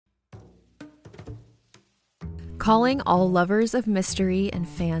Calling all lovers of mystery and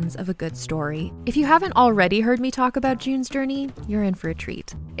fans of a good story. If you haven't already heard me talk about June's Journey, you're in for a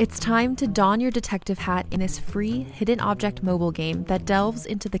treat. It's time to don your detective hat in this free hidden object mobile game that delves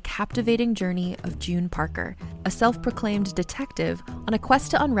into the captivating journey of June Parker, a self-proclaimed detective on a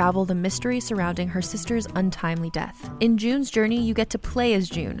quest to unravel the mystery surrounding her sister's untimely death. In June's Journey, you get to play as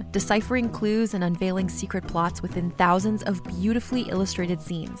June, deciphering clues and unveiling secret plots within thousands of beautifully illustrated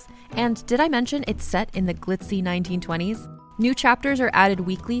scenes. And did I mention it's set in the glitzy 1920s? New chapters are added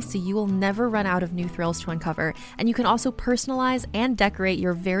weekly, so you will never run out of new thrills to uncover, and you can also personalize and decorate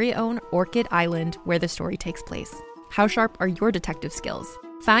your very own Orchid Island where the story takes place. How sharp are your detective skills?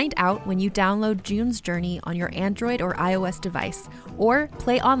 Find out when you download June's Journey on your Android or iOS device, or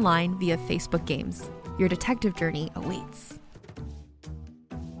play online via Facebook Games. Your detective journey awaits.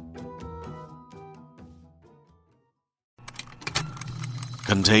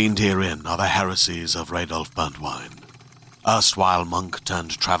 Contained herein are the heresies of Radolf Burntwine, erstwhile monk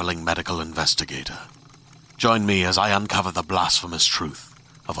turned traveling medical investigator. Join me as I uncover the blasphemous truth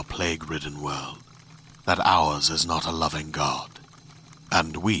of a plague-ridden world, that ours is not a loving God,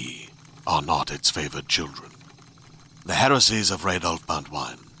 and we are not its favored children. The heresies of Radolf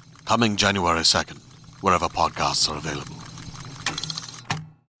Burntwine, coming January 2nd, wherever podcasts are available.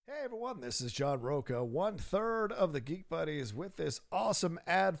 Hey everyone, this is John Roca, 1/3 of the Geek Buddies, with this awesome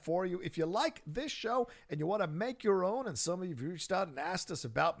ad for you. If you like this show and you want to make your own, and some of you have reached out and asked us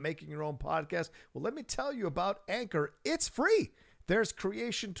about making your own podcast, well, let me tell you about Anchor. It's free. There's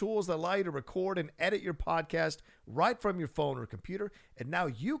creation tools that allow you to record and edit your podcast right from your phone or computer. And now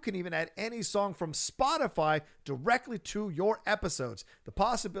you can even add any song from Spotify directly to your episodes. The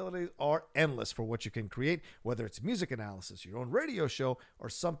possibilities are endless for what you can create, whether it's music analysis, your own radio show, or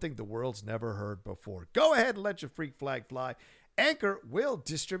something the world's never heard before. Go ahead and let your freak flag fly. Anchor will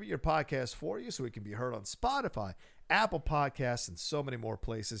distribute your podcast for you so it can be heard on Spotify, Apple Podcasts, and so many more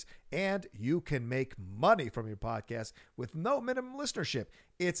places. And you can make money from your podcast with no minimum listenership.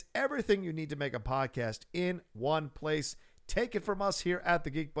 It's everything you need to make a podcast in one place. Take it from us here at the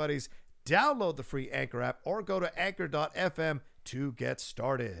Geek Buddies. Download the free Anchor app or go to anchor.fm to get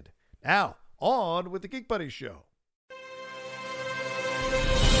started. Now, on with the Geek Buddies show.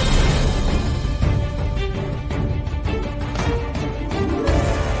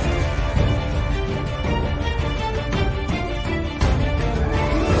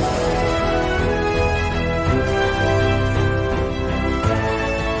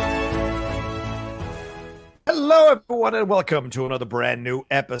 Hello, everyone, and welcome to another brand new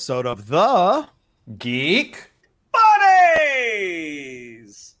episode of the Geek Buddies.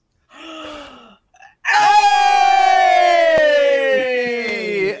 Hey!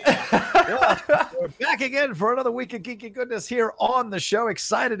 We're back again for another week of geeky goodness here on the show.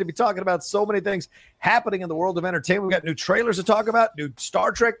 Excited to be talking about so many things happening in the world of entertainment. We got new trailers to talk about, new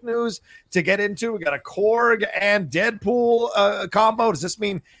Star Trek news to get into. We got a Korg and Deadpool combo. Does this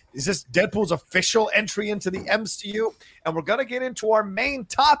mean is this Deadpool's official entry into the MCU? And we're going to get into our main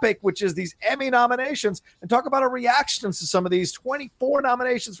topic, which is these Emmy nominations, and talk about our reactions to some of these. 24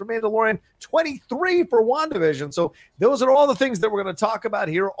 nominations for Mandalorian, 23 for WandaVision. So those are all the things that we're going to talk about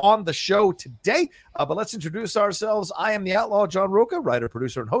here on the show today. But let's introduce ourselves. I am the Outlaw John Roca, writer,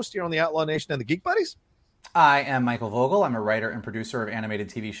 producer, and host here on the Outlaw Nation and the Geek Buddies. I am Michael Vogel. I'm a writer and producer of animated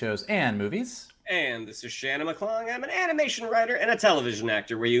TV shows and movies. And this is Shannon McClung. I'm an animation writer and a television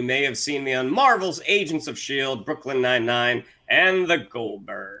actor, where you may have seen me on Marvel's Agents of S.H.I.E.L.D., Brooklyn Nine-Nine, and The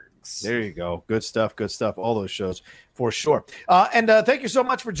Goldbergs. There you go. Good stuff. Good stuff. All those shows for sure. And thank you so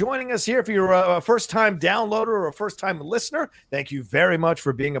much for joining us here. If you're a first-time downloader or a first-time listener, thank you very much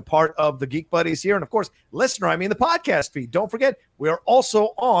for being a part of the Geek Buddies here. And, of course, listener, I mean the podcast feed. Don't forget, we are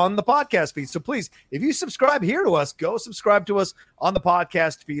also on the podcast feed. So, please, if you subscribe here to us, go subscribe to us on the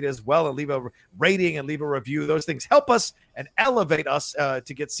podcast feed as well, and leave a rating and leave a review. Those things help us and elevate us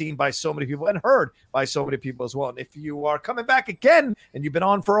to get seen by so many people and heard by so many people as well. And if you are coming back again and you've been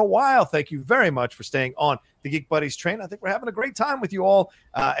on for a while, thank you very much for staying on the Geek Buddies train. I think we're having a great time with you all,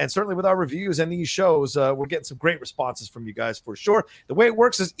 and certainly with our reviews and these shows, we're getting some great responses from you guys for sure. The way it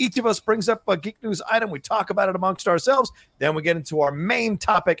works is each of us brings up a geek news item. We talk about it amongst ourselves. Then we get into our main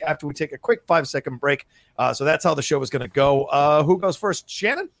topic after we take a quick 5-second break. So that's how the show is going to go. Who goes first?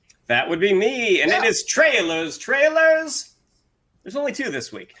 Shannon? That would be me, and It is trailers. There's only 2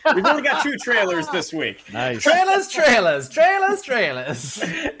 this week. We've only got 2 trailers this week. Nice. Trailers.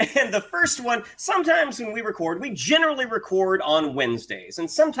 And the first one, sometimes when we record, we generally record on Wednesdays.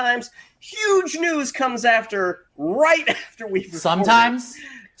 And sometimes huge news comes right after we've recorded.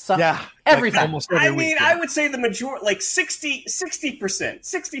 Every time. Almost every week, I would say the majority, like 60%,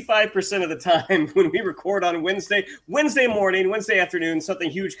 65% of the time when we record on Wednesday morning, Wednesday afternoon, something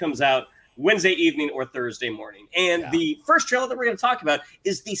huge comes out Wednesday evening or Thursday morning. And the first trailer that we're going to talk about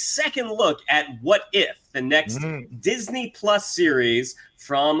is the second look at What If, the next Disney Plus series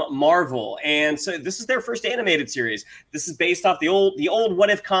from Marvel. And so this is their first animated series. This is based off the old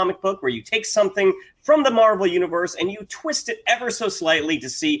What If comic book, where you take something from the Marvel universe and you twist it ever so slightly to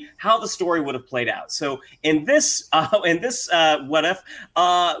see how the story would have played out. So in this What If,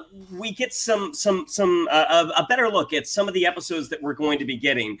 we get a better look at some of the episodes that we're going to be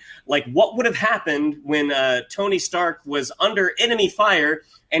getting, like what would have happened when Tony Stark was under enemy fire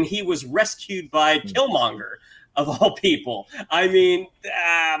and he was rescued by Killmonger, of all people. I mean,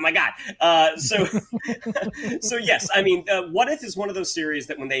 my God. So yes, I mean, What If is one of those series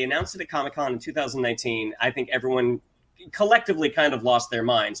that when they announced it at Comic-Con in 2019, I think everyone collectively kind of lost their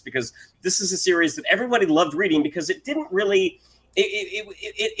minds, because this is a series that everybody loved reading because it didn't really,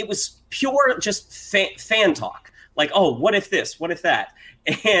 it was pure just fan talk. Like, oh, what if this? What if that?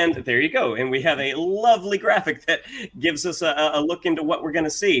 And there you go. And we have a lovely graphic that gives us a look into what we're going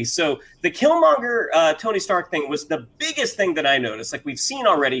to see. So the Killmonger Tony Stark thing was the biggest thing that I noticed. Like, we've seen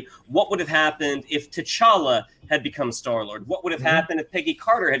already what would have happened if T'Challa had become Star-Lord. What would have happened if Peggy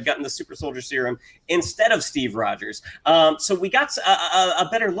Carter had gotten the super soldier serum instead of Steve Rogers? So we got a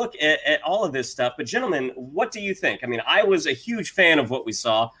better look at all of this stuff. But gentlemen, what do you think? I mean, I was a huge fan of what we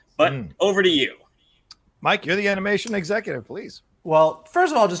saw, but over to you. Mike, you're the animation executive, please. Well,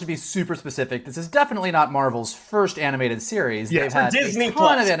 first of all, just to be super specific, this is definitely not Marvel's first animated series. Yeah, they've had Disney a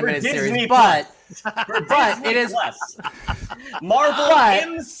ton Plus, of animated for series, Disney but Disney it is Plus. Marvel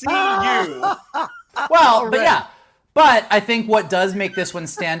MCU. well, but yeah. But I think what does make this one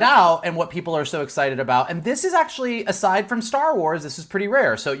stand out and what people are so excited about, and this is actually, aside from Star Wars, this is pretty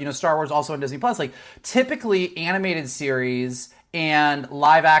rare. So, Star Wars also on Disney Plus, like typically animated series and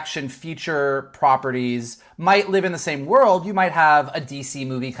live action feature properties might live in the same world. You might have a DC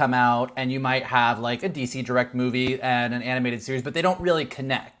movie come out and you might have like a DC direct movie and an animated series, but they don't really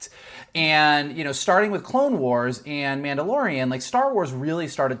connect. And, starting with Clone Wars and Mandalorian, like Star Wars really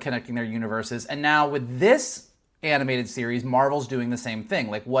started connecting their universes. And now with this animated series, Marvel's doing the same thing.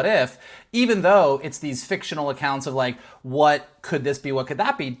 Like, What If, even though it's these fictional accounts of like, what could this be? What could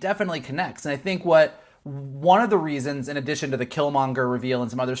that be? Definitely connects. And I think one of the reasons, in addition to the Killmonger reveal and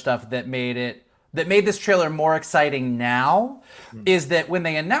some other stuff that made this trailer more exciting now, is that when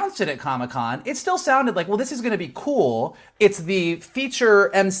they announced it at Comic-Con, it still sounded like, well, this is going to be cool. It's the feature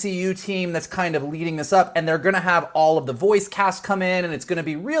MCU team that's kind of leading this up, and they're going to have all of the voice cast come in, and it's going to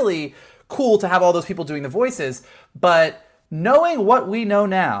be really cool to have all those people doing the voices. But knowing what we know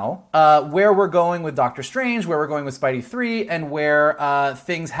now, where we're going with Doctor Strange, where we're going with Spidey 3, and where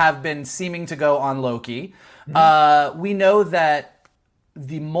things have been seeming to go on Loki, we know that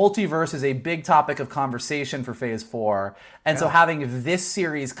the multiverse is a big topic of conversation for Phase 4. And so having this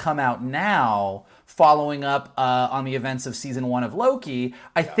series come out now, following up on the events of Season 1 of Loki,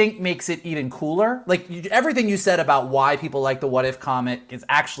 I think makes it even cooler. Like, everything you said about why people like the What If comic is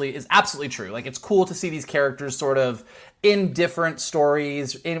absolutely true. Like, it's cool to see these characters sort of in different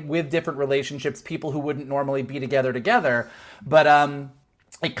stories, with different relationships, people who wouldn't normally be together. But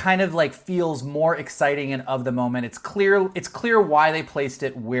it kind of like feels more exciting and of the moment. It's clear why they placed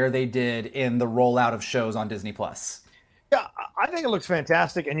it where they did in the rollout of shows on Disney Plus. Yeah, I think it looks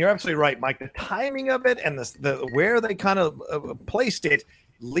fantastic, and you're absolutely right, Mike. The timing of it and the where they kind of placed it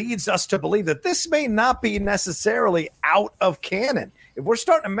leads us to believe that this may not be necessarily out of canon. If we're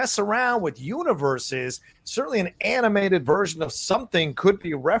starting to mess around with universes, certainly an animated version of something could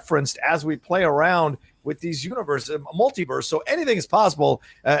be referenced as we play around with these universes, multiverse. So anything is possible,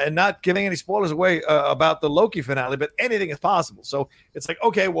 and not giving any spoilers away about the Loki finale, but anything is possible. So it's like,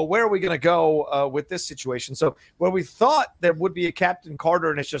 okay, well, where are we going to go with this situation? So where we thought there would be a Captain Carter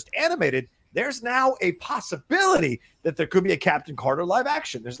and it's just animated, there's now a possibility that there could be a Captain Carter live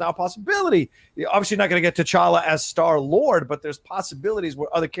action. There's now a possibility. You're obviously not going to get T'Challa as Star-Lord, but there's possibilities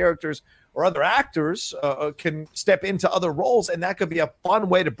where other characters or other actors can step into other roles, and that could be a fun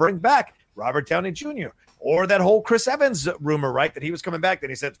way to bring back Robert Downey Jr. or that whole Chris Evans rumor, right, that he was coming back. Then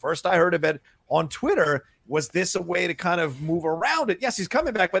he said, first I heard of it on Twitter. Was this a way to kind of move around it? Yes, he's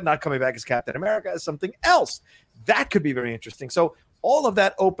coming back, but not coming back as Captain America, as something else. That could be very interesting. So all of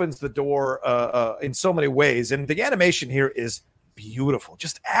that opens the door in so many ways. And the animation here is beautiful,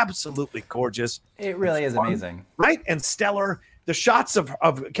 just absolutely gorgeous. It really is amazing. Right? And stellar. The shots of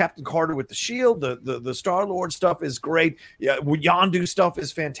Captain Carter with the shield, the Star-Lord stuff is great. Yeah, Yondu stuff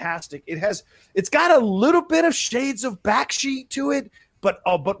is fantastic. It's got a little bit of shades of Backsheet to it,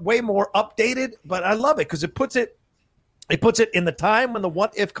 but way more updated. But I love it because it puts it in the time when the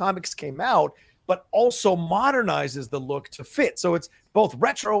What If comics came out, but also modernizes the look to fit. So it's both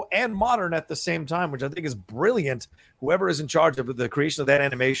retro and modern at the same time, which I think is brilliant. Whoever is in charge of the creation of that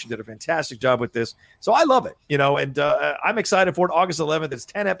animation did a fantastic job with this. So I love it, and I'm excited for it. August 11th. It's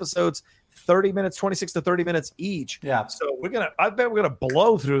 10 episodes, 30 minutes, 26 to 30 minutes each. Yeah. So I bet we're going to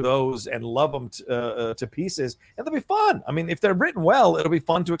blow through those and love them to pieces. And they'll be fun. I mean, if they're written well, it'll be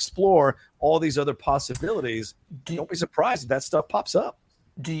fun to explore all these other possibilities. Don't be surprised if that stuff pops up.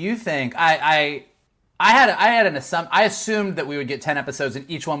 Do you think I assumed that we would get 10 episodes and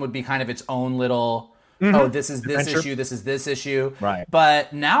each one would be kind of its own little, this is this adventure. issue, this is this issue. Right.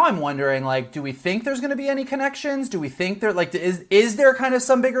 But now I'm wondering, do we think there's going to be any connections? Do we think there, is there kind of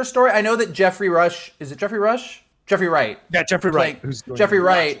some bigger story? I know that Jeffrey Wright. Yeah, Jeffrey Wright. Jeffrey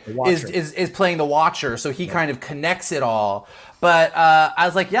Wright is playing the Watcher, so he kind of connects it all. But I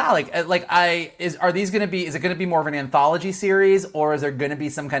was like, yeah, is it going to be more of an anthology series, or is there going to be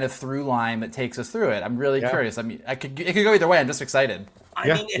some kind of through line that takes us through it? I'm really curious. I mean, it could go either way. I'm just excited.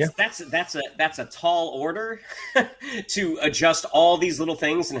 That's a tall order to adjust all these little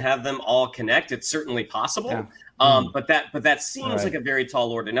things and have them all connect. It's certainly possible. Yeah. But that seems like a very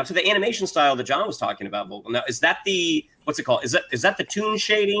tall order. Now, to the animation style that John was talking about, Vogel. Now, is that what's it called? Is that the toon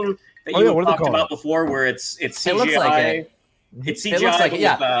shading that you talked about before, where it's CGI? It looks like it. It's CGI. It looks like it,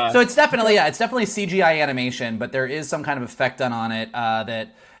 yeah. So it's definitely CGI animation, but there is some kind of effect done on it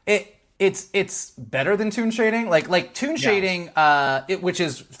that it's better than toon shading. Like toon shading, which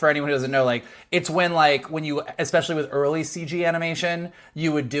is, for anyone who doesn't know, it's when you, especially with early CG animation,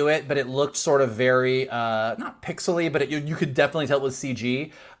 you would do it, but it looked sort of very not pixely, but you could definitely tell it was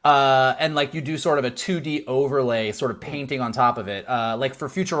CG. And you do sort of a 2D overlay, sort of painting on top of it. For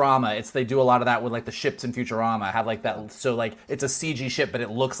Futurama, they do a lot of that with the ships in Futurama have that. So it's a CG ship, but it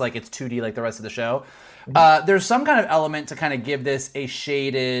looks like it's 2D like the rest of the show. There's some kind of element to kind of give this a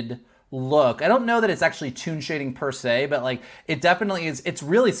shaded look. I don't know that it's actually toon shading per se, but it definitely is. It's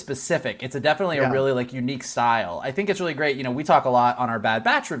really specific. It's definitely a really unique style. I think it's really great. We talk a lot on our Bad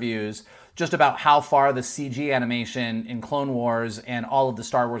Batch reviews just about how far the CG animation in Clone Wars and all of the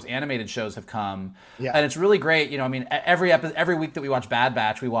Star Wars animated shows have come. Yeah. And it's really great. I mean, every week that we watch Bad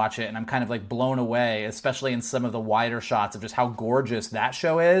Batch, we watch it and I'm kind of blown away, especially in some of the wider shots of just how gorgeous that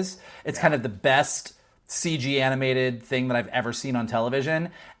show is. It's kind of the best CG animated thing that I've ever seen on television.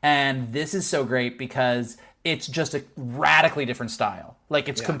 And this is so great because it's just a radically different style.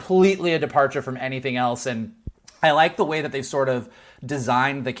 It's completely a departure from anything else. And I like the way that they've sort of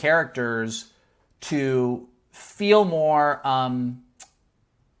designed the characters to feel more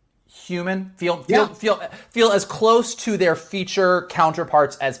human, feel as close to their feature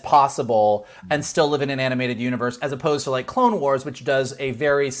counterparts as possible and still live in an animated universe, as opposed to Clone Wars, which does a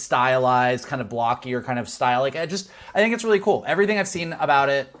very stylized, kind of blockier kind of style. I think it's really cool. Everything I've seen about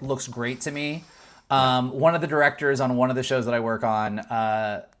it looks great to me. One of the directors on one of the shows that I work on,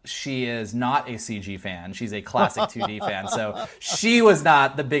 she is not a CG fan. She's a classic 2D fan. So she was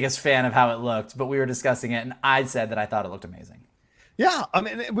not the biggest fan of how it looked, but we were discussing it and I said that I thought it looked amazing. Yeah, I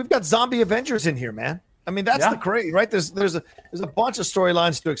mean, we've got zombie Avengers in here, man. I mean, that's the crazy, right? There's a bunch of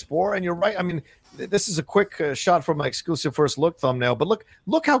storylines to explore, and you're right. I mean, this is a quick shot from my exclusive first look thumbnail, but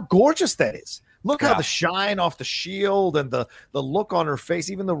look how gorgeous that is. Look how the shine off the shield and the look on her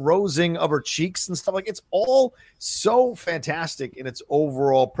face, even the rosing of her cheeks and stuff. It's all so fantastic in its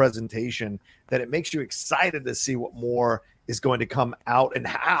overall presentation that it makes you excited to see what more is going to come out and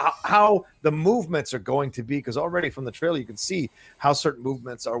how the movements are going to be, because already from the trailer you can see how certain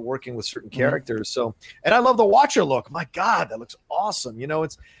movements are working with certain characters. So, and I love the Watcher look. My God, that looks awesome.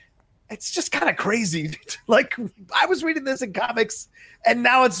 It's just kind of crazy. I was reading this in comics and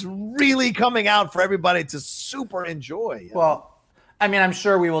now it's really coming out for everybody to super enjoy. Well, I mean, I'm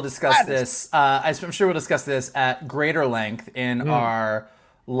sure we will discuss this. I'm sure we'll discuss this at greater length in our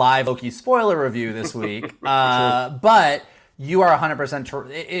live Loki spoiler review this week. But you are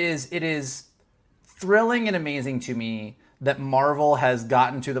 100%. It is thrilling and amazing to me that Marvel has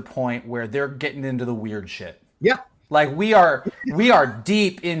gotten to the point where they're getting into the weird shit. Yeah. We are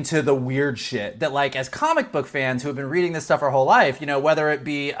deep into the weird shit that as comic book fans who have been reading this stuff our whole life, whether it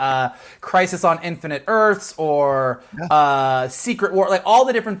be Crisis on Infinite Earths or Secret War, all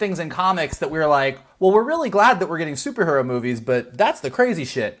the different things in comics that we're well, we're really glad that we're getting superhero movies, but that's the crazy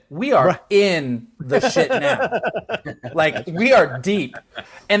shit. We are in the shit now. Like, we are deep.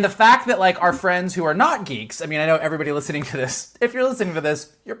 And the fact that, like, our friends who are not geeks, I mean, I know everybody listening to this, if you're listening to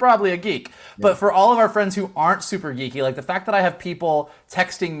this, you're probably a geek. Yeah. But for all of our friends who aren't super geeky, like, the fact that I have people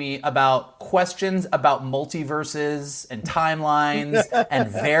texting me about questions about multiverses and timelines and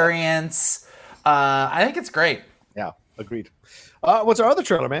variants, I think it's great. Yeah, agreed. What's our other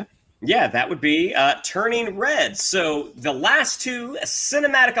trailer, man? Yeah, that would be Turning Red. So the last two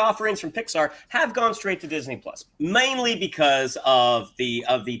cinematic offerings from Pixar have gone straight to Disney Plus, mainly because of the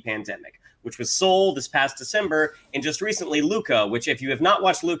pandemic, which was Soul this past December, and just recently Luca, which if you have not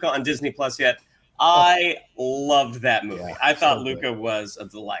watched Luca on Disney Plus yet, I loved that movie. Yeah, I thought Luca was a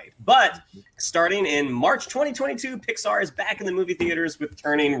delight. But starting in March 2022, Pixar is back in the movie theaters with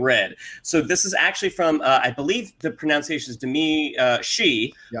Turning Red. So this is actually from, I believe the pronunciation is Demi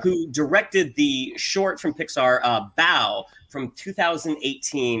Shi, who directed the short from Pixar, Bao, from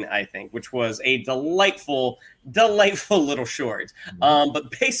 2018, I think, which was a delightful little short.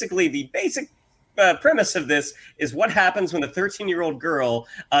 But basically, the basic premise of this is what happens when a 13-year-old girl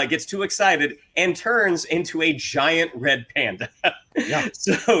gets too excited and turns into a giant red panda.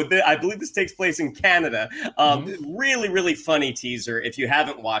 So I believe this takes place in Canada. Really, really funny teaser. If you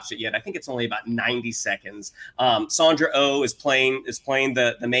haven't watched it yet, I think it's only about 90 seconds. Sandra Oh is playing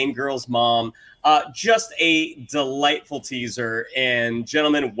the main girl's mom. Just a delightful teaser. And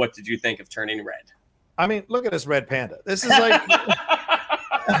gentlemen, what did you think of Turning Red? I mean, look at this red panda. This is like...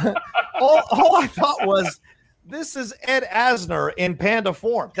 all I thought was, this is Ed Asner in panda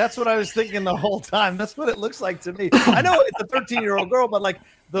form. That's what I was thinking the whole time. That's what it looks like to me. I know it's a 13-year-old girl, but like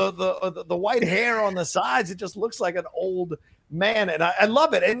the white hair on the sides, it just looks like an old man, and I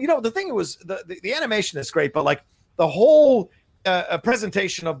love it. And you know, the thing was, the animation is great, but like the whole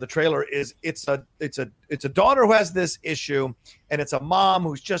presentation of the trailer is it's a daughter who has this issue, and it's a mom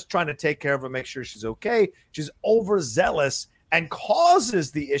who's just trying to take care of her, make sure she's okay. She's overzealous and causes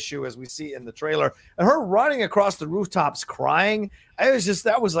the issue, as we see in the trailer. And her running across the rooftops crying,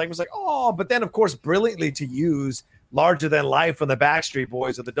 that was like, oh, but then, of course, brilliantly to use larger than life from the Backstreet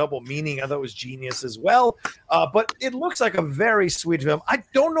Boys with the double meaning. I thought it was genius as well. But it looks like a very sweet film. I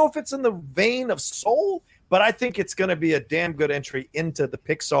don't know if it's in the vein of Soul, but I think it's going to be a damn good entry into the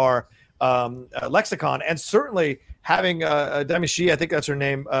Pixar lexicon. And certainly having Demi Shi, I think that's her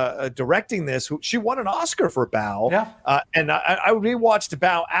name, directing this. She won an Oscar for Bao. Yeah. And I rewatched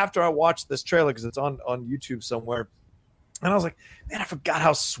Bao after I watched this trailer because it's on YouTube somewhere. And I was like, man, I forgot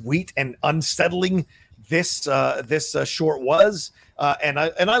how sweet and unsettling this short was. And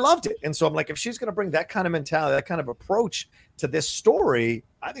I loved it. And so I'm like, if she's going to bring that kind of mentality, that kind of approach to this story,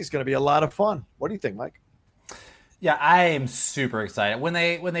 I think it's going to be a lot of fun. What do you think, Mike? Yeah, I am super excited. When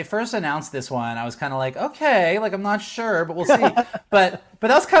they first announced this one, I was kind of like, okay, like I'm not sure, but we'll see. but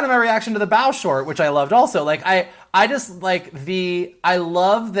that was kind of my reaction to the Bao short, which I loved also. Like I just like I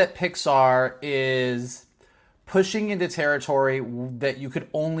love that Pixar is pushing into territory that you could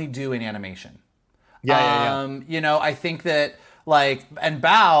only do in animation. Yeah. You know, I think that like, and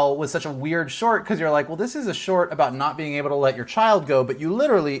Bao was such a weird short because you're like, well, this is a short about not being able to let your child go, but you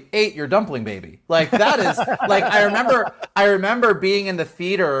literally ate your dumpling baby. Like that is like, I remember being in the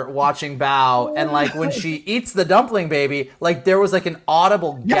theater watching Bao, and like when she eats the dumpling baby, like there was like an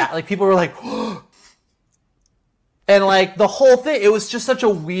audible like people were like, and like the whole thing, it was just such a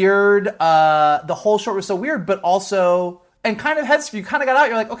weird, the whole short was so weird, but also, and kind of you kind of got out,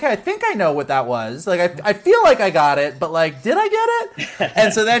 you're like, okay, I think I know what that was. Like, I feel like I got it, but like, did I get it?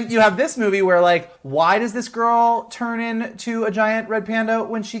 And so then you have this movie where like, why does this girl turn into a giant red panda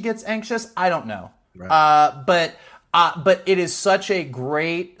when she gets anxious? I don't know. Right. But it is such a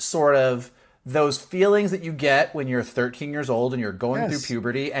great sort of those feelings that you get when you're 13 years old and you're going through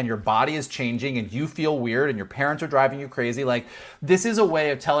puberty and your body is changing and you feel weird and your parents are driving you crazy. Like, this is a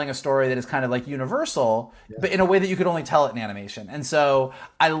way of telling a story that is kind of like universal, but in a way that you could only tell it in animation. And so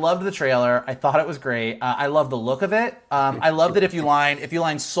I loved the trailer. I thought it was great. I love the look of it. I love that if you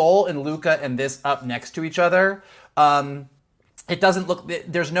line Soul and Luca and this up next to each other, it doesn't look,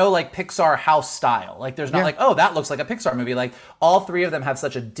 there's no like Pixar house style. Like there's not like, oh, that looks like a Pixar movie. Like all three of them have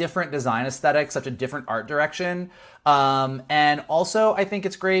such a different design aesthetic, such a different art direction. And also I think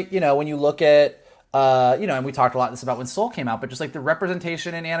it's great, you know, when you look at, you know, and we talked a lot this about when Soul came out, but just like the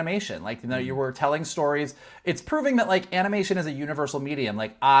representation in animation, like, you know, you were telling stories. It's proving that like animation is a universal medium.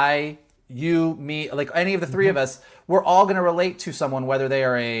 Like you, me, like any of the three of us, we're all going to relate to someone, whether they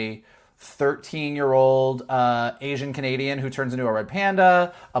are a 13-year-old Asian Canadian who turns into a red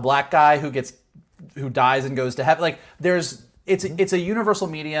panda, a black guy who dies and goes to heaven. Like there's it's a universal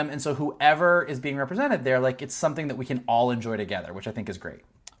medium, and so whoever is being represented there, like it's something that we can all enjoy together, which I think is great.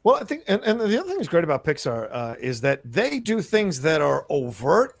 Well, I think, and the other thing that's great about Pixar is that they do things that are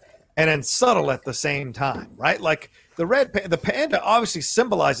overt and then subtle at the same time, right? Like the panda obviously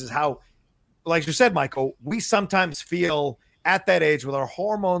symbolizes how, like you said, Michael, we sometimes feel at that age with our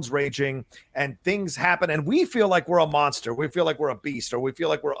hormones raging and things happen and we feel like we're a monster, we feel like we're a beast, or we feel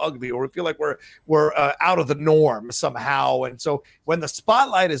like we're ugly, or we feel like we're out of the norm somehow. And so when the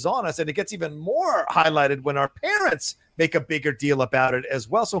spotlight is on us, and it gets even more highlighted when our parents make a bigger deal about it as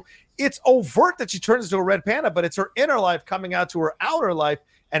well. So it's overt that she turns into a red panda, but it's her inner life coming out to her outer life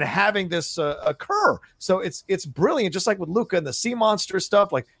and having this occur. So it's brilliant, just like with Luca and the sea monster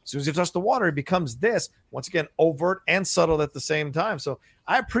stuff. Like as soon as you touch the water, it becomes this. Once again, overt and subtle at the same time. So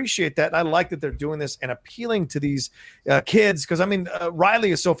I appreciate that. And I like that they're doing this and appealing to these kids. Because, I mean,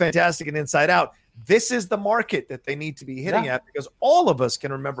 Riley is so fantastic in Inside Out. This is the market that they need to be hitting at, because all of us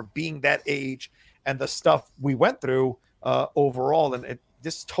can remember being that age and the stuff we went through overall. And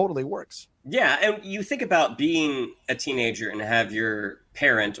this totally works. Yeah, and you think about being a teenager and have your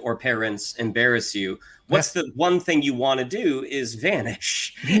parent or parents embarrass you. What's the one thing you want to do is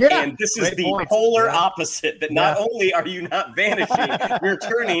vanish. Yeah, and this is the polar opposite, that not only are you not vanishing, you're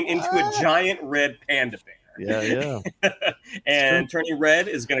turning into a giant red panda bear. Yeah. And Turning Red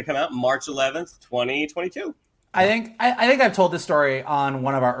is going to come out March 11th, 2022. I think I've told this story on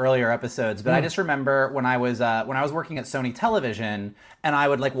one of our earlier episodes, but I just remember when I was working at Sony Television, and I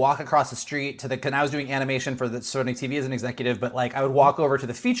would like walk across the street and I was doing animation for the Sony TV as an executive, but like I would walk over to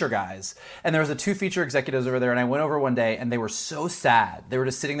the feature guys, and there was 2 feature executives over there, and I went over one day and they were so sad. They were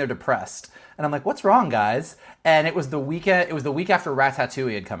just sitting there depressed. And I'm like, "What's wrong, guys?" And it was the week after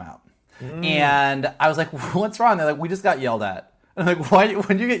Ratatouille had come out. And I was like, "What's wrong?" They're like, "We just got yelled at." I'm like, why?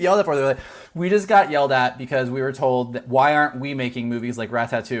 When you get yelled at for? They're like, we just got yelled at because we were told that why aren't we making movies like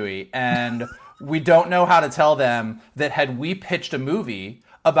Ratatouille? And we don't know how to tell them that had we pitched a movie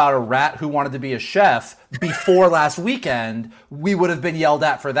about a rat who wanted to be a chef before last weekend, we would have been yelled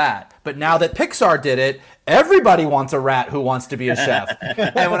at for that. But now that Pixar did it, everybody wants a rat who wants to be a chef.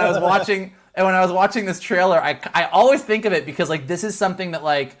 And when I was watching this trailer, I always think of it because like this is something that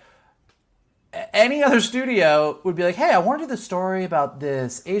like any other studio would be like, hey, I want to do the story about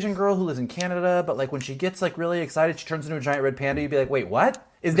this Asian girl who lives in Canada, but like when she gets like really excited, she turns into a giant red panda. You'd be like, wait, what?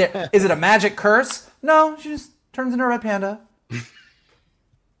 Is it a magic curse? No, she just turns into a red panda.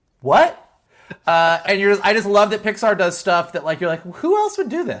 What? And I just love that Pixar does stuff that like you're like, who else would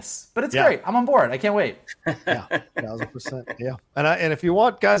do this? But it's great. I'm on board. I can't wait. Yeah, 1,000%. Yeah, and if you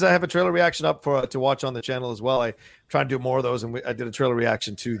want, guys, I have a trailer reaction up to watch on the channel as well. I try to do more of those, and I did a trailer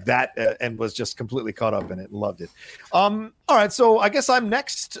reaction to that and was just completely caught up in it and loved it. All right, so I guess I'm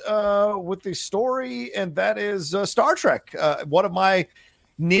next with the story, and that is Star Trek. One of my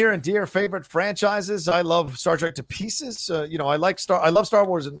near and dear favorite franchises. I love Star Trek to pieces. I love Star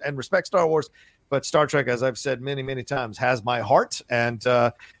Wars and respect Star Wars, but Star Trek, as I've said many, many times, has my heart. And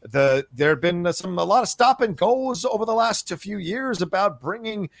there have been a lot of stop and goes over the last few years about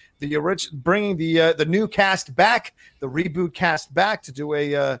bringing the new cast back, the reboot cast back to do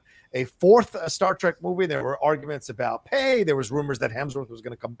a fourth Star Trek movie. There were arguments about pay. There was rumors that Hemsworth was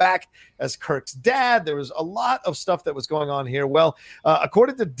going to come back as Kirk's dad. There was a lot of stuff that was going on here. Well,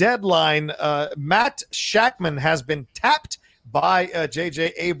 according to Deadline, Matt Shakman has been tapped by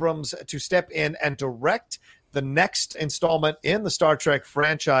J.J. Abrams to step in and direct the next installment in the Star Trek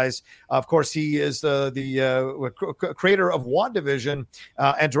franchise. Of course, he is the creator of WandaVision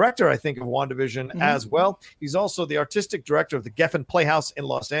and director, I think, of WandaVision as well. He's also the artistic director of the Geffen Playhouse in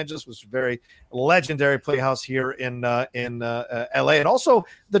Los Angeles, which is a very legendary playhouse here in L.A., and also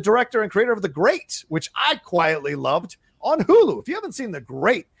the director and creator of The Great, which I quietly loved on Hulu. If you haven't seen The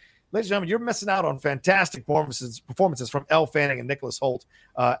Great, ladies and gentlemen, you're missing out on fantastic performances from Elle Fanning and Nicholas Hoult.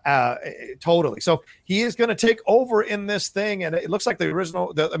 Totally. So he is going to take over in this thing, and it looks like the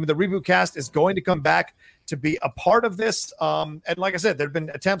reboot cast is going to come back to be a part of this. And like I said, there have been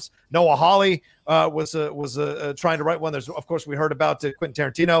attempts. Noah Hawley was trying to write one. There's, of course, we heard about Quentin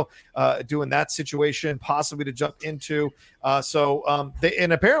Tarantino doing that situation, possibly to jump into.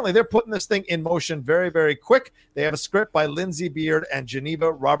 And apparently they're putting this thing in motion very, very quick. They have a script by Lindsay Beard and Geneva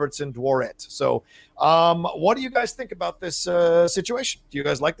Robertson Dworet. So what do you guys think about this situation? Do you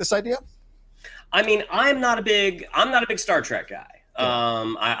guys like this idea? I mean, I'm not a big Star Trek guy.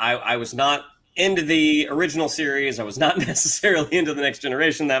 I was not into the original series. I was not necessarily into the Next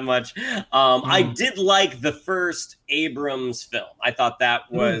Generation that much. I did like the first Abrams film. I thought that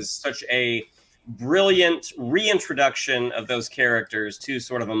was such a brilliant reintroduction of those characters to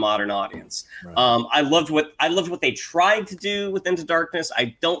sort of a modern audience. Right. I loved what they tried to do with Into Darkness.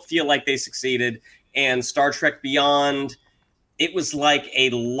 I don't feel like they succeeded. And Star Trek Beyond, it was like a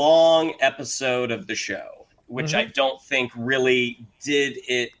long episode of the show, which I don't think really did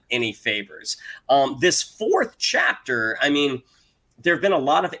it any favors. This fourth chapter, I mean, there have been a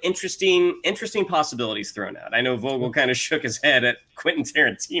lot of interesting possibilities thrown out. I know Vogel kind of shook his head at Quentin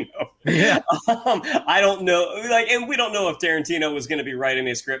Tarantino. Yeah. I don't know, and we don't know if Tarantino was going to be writing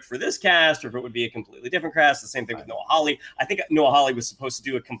a script for this cast or if it would be a completely different cast. The same thing with Noah Hawley. I think Noah Hawley was supposed to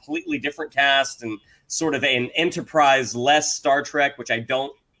do a completely different cast and sort of an Enterprise-less Star Trek, which I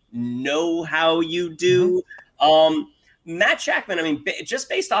don't know how you do. Matt Shakman, I mean, just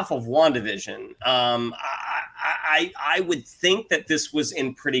based off of WandaVision, I would think that this was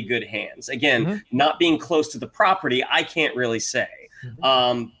in pretty good hands. Again, not being close to the property, I can't really say.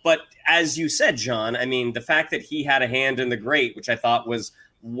 But as you said, John, I mean, the fact that he had a hand in The Great, which I thought was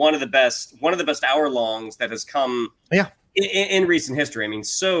one of the best hour-longs that has come in recent history. I mean,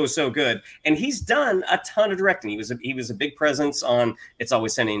 so good. And he's done a ton of directing. He was a big presence on It's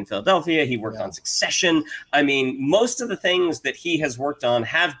Always Sunny in Philadelphia. He worked on Succession. I mean, most of the things that he has worked on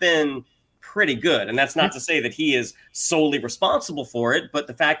have been pretty good. And that's not to say that he is solely responsible for it, but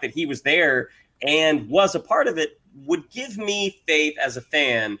the fact that he was there and was a part of it would give me faith as a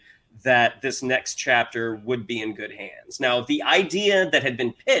fan that this next chapter would be in good hands. Now, the idea that had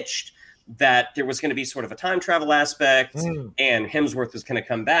been pitched that there was going to be sort of a time travel aspect and Hemsworth was going to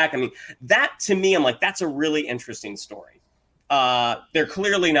come back. I mean, that to me, I'm like, that's a really interesting story. They're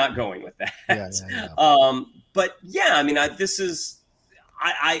clearly not going with that. But yeah, I mean, this is,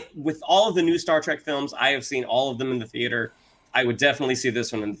 I with all of the new Star Trek films, I have seen all of them in the theater. I would definitely see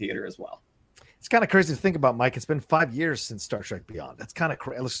this one in the theater as well. It's kind of crazy to think about, Mike. It's been 5 years since Star Trek Beyond. That's kind of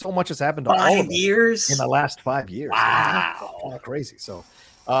crazy. So much has happened to all of them in the last 5 years. Wow. Kind of crazy. So,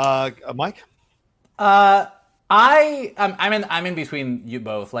 Mike? I'm in between you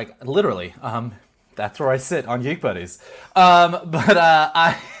both, like literally. That's where I sit on Geek Buddies.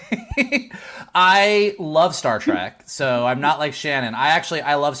 I love Star Trek, so I'm not like Shannon.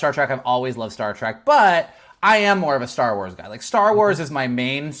 I love Star Trek. I've always loved Star Trek, but I am more of a Star Wars guy. Like Star Wars is my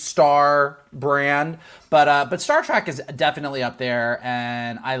main Star brand, but Star Trek is definitely up there.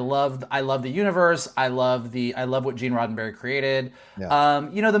 And I love the universe. I love what Gene Roddenberry created. Yeah.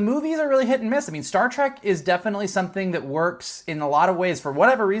 The movies are really hit and miss. I mean, Star Trek is definitely something that works in a lot of ways for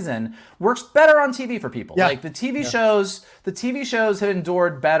whatever reason. Works better on TV for people. Yeah. Like the TV shows have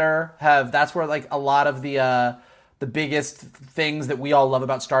endured better. That's where like a lot of the biggest things that we all love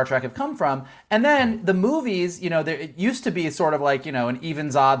about Star Trek have come from. And then the movies, it used to be sort of like, an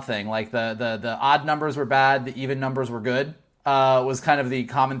evens odd thing. Like the odd numbers were bad, the even numbers were good, was kind of the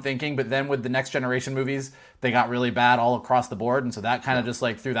common thinking. But then with the Next Generation movies, they got really bad all across the board. And so that kind of just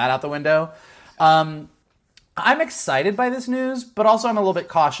like threw that out the window. I'm excited by this news, but also I'm a little bit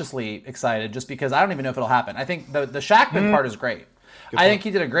cautiously excited just because I don't even know if it'll happen. I think the Shakman part is great. I think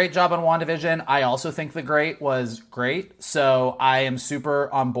he did a great job on WandaVision. I also think The Great was great. So I am super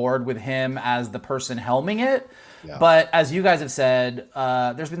on board with him as the person helming it. Yeah. But as you guys have said,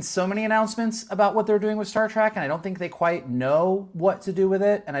 there's been so many announcements about what they're doing with Star Trek, and I don't think they quite know what to do with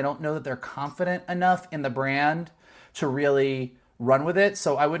it. And I don't know that they're confident enough in the brand to really run with it.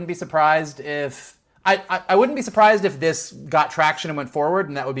 So I wouldn't be surprised if... I wouldn't be surprised if this got traction and went forward,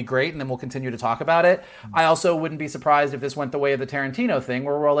 and that would be great, and then we'll continue to talk about it. I also wouldn't be surprised if this went the way of the Tarantino thing,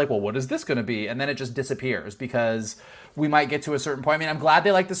 where we're all like, well, what is this going to be? And then it just disappears, because we might get to a certain point. I mean, I'm glad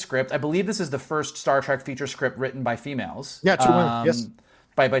they like the script. I believe this is the first Star Trek feature script written by females. Yeah, two women, yes.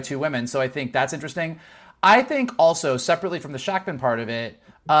 By two women, so I think that's interesting. I think also, separately from the Shakman part of it,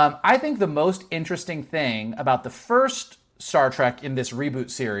 I think the most interesting thing about the first Star Trek in this reboot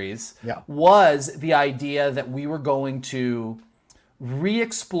series was the idea that we were going to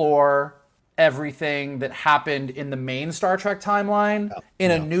re-explore everything that happened in the main Star Trek timeline in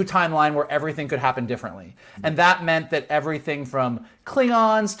a new timeline where everything could happen differently. And that meant that everything from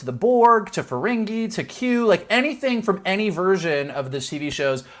Klingons to the Borg to Ferengi to Q, like anything from any version of the TV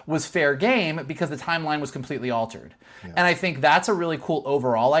shows was fair game because the timeline was completely altered. Yeah. And I think that's a really cool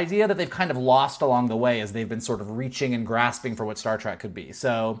overall idea that they've kind of lost along the way as they've been sort of reaching and grasping for what Star Trek could be.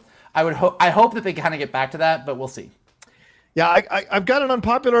 So I hope that they kind of get back to that, but we'll see. Yeah, I've got an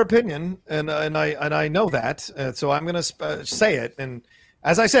unpopular opinion, and I know that, so I'm going to say it. And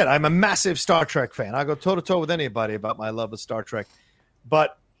as I said, I'm a massive Star Trek fan. I go toe to toe with anybody about my love of Star Trek.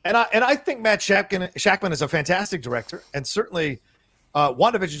 But I think Matt Shakman is a fantastic director, and certainly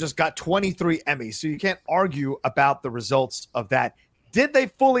WandaVision just got 23 Emmys, so you can't argue about the results of that. Did they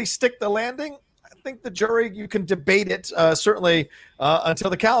fully stick the landing? think the jury, you can debate it, certainly until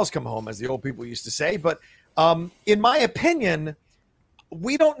the cows come home, as the old people used to say. But in my opinion,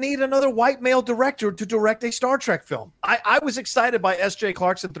 we don't need another white male director to direct a Star Trek film. I was excited by S.J.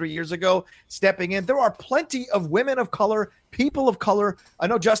 Clarkson 3 years ago stepping in. There are plenty of women of color, people of color. I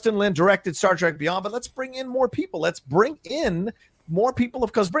know Justin Lin directed Star Trek Beyond, but let's bring in more people. Let's bring in more people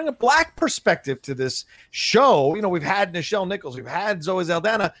of color. Bring a black perspective to this show. You know, we've had Nichelle Nichols, we've had Zoe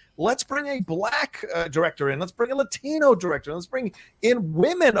Saldana. Let's bring a black director in. Let's bring a Latino director. Let's bring in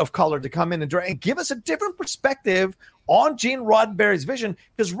women of color to come in and direct and give us a different perspective on Gene Roddenberry's vision,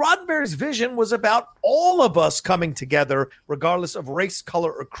 because Roddenberry's vision was about all of us coming together, regardless of race,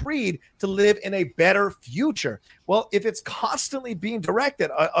 color, or creed, to live in a better future. Well, if it's constantly being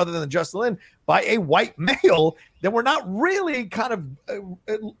directed, other than Justin Lin, by a white male, then we're not really kind of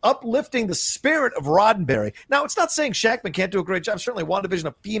uplifting the spirit of Roddenberry. Now, it's not saying Shakman can't do a great job. Certainly, WandaVision,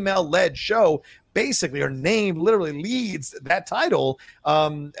 a female-led show, basically her name literally leads that title.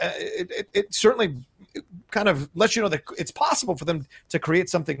 It certainly kind of lets you know that it's possible for them to create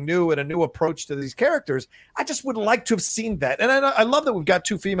something new and a new approach to these characters. I just would like to have seen that. And I love that we've got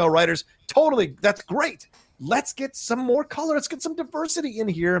 2 female writers. Totally. That's great. Let's get some more color. Let's get some diversity in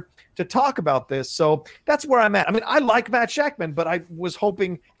here to talk about this. So that's where I'm at. I mean, I like Matt Shakman, but I was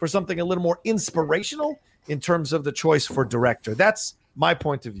hoping for something a little more inspirational in terms of the choice for director. That's my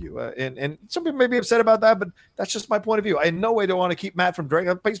point of view. And some people may be upset about that, but that's just my point of view. I in no way don't want to keep Matt from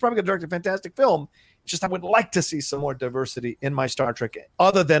directing. He's probably going to direct a fantastic film. It's just I would like to see some more diversity in my Star Trek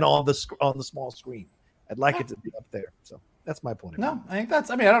other than on the small screen. I'd like it to be up there. So that's my point of view. No, I think I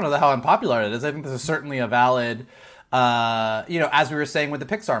don't know how unpopular it is. I think this is certainly a valid, as we were saying with the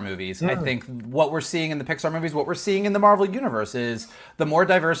Pixar movies. I think what we're seeing in the Pixar movies, what we're seeing in the Marvel universe is the more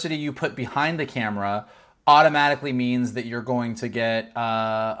diversity you put behind the camera automatically means that you're going to get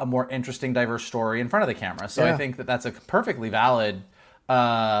a more interesting, diverse story in front of the camera. So I think that that's a perfectly valid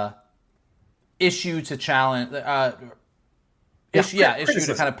issue to challenge, issue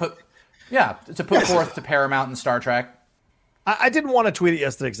to kind of put forth to Paramount and Star Trek. I didn't want to tweet it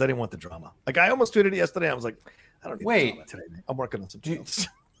yesterday because I didn't want the drama. Like, I almost tweeted it yesterday. I was like, I don't need drama today. I'm working on something else.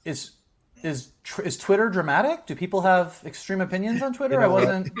 Is Twitter dramatic? Do people have extreme opinions on Twitter? I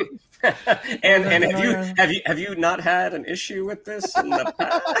wasn't. and have you not had an issue with this in the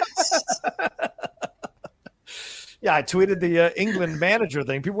past? Yeah, I tweeted the England manager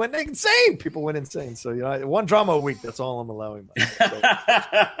thing. People went insane. So, one drama a week. That's all I'm allowing.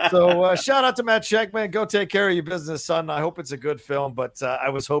 So shout out to Matt Shakman. Go take care of your business, son. I hope it's a good film, but I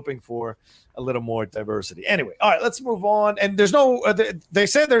was hoping for a little more diversity. Anyway, all right, let's move on. And there's no, they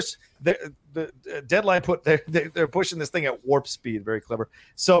say there's the deadline they're pushing this thing at warp speed. Very clever.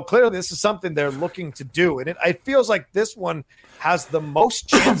 So clearly this is something they're looking to do. And it feels like this one has the most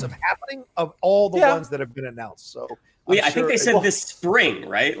chance of happening of all the ones that have been announced. So I think they said this spring,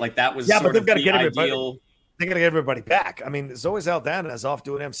 right? Like that was but they've got to get ideal. They got to get everybody back. I mean, Zoe Saldana is off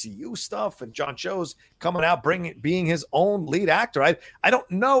doing MCU stuff, and John Cho's coming out, being his own lead actor. I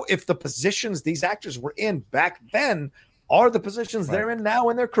don't know if the positions these actors were in back then are the positions they're in now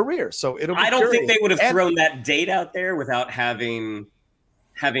in their career. So I don't think they would have thrown that date out there without having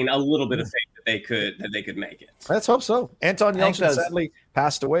a little bit of faith that they could make it. Let's hope so. Anton Yelchin sadly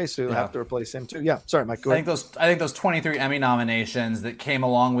passed away, so you'll have to replace him too. Yeah, sorry, Mike. Go ahead. I think those 23 Emmy nominations that came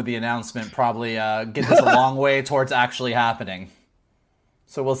along with the announcement probably get this a long way towards actually happening.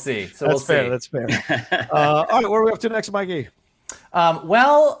 So we'll see. That's fair. All right, where are we up to next, Mikey?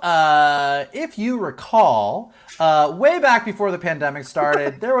 If you recall, way back before the pandemic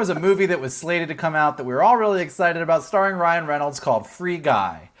started, there was a movie that was slated to come out that we were all really excited about, starring Ryan Reynolds, called Free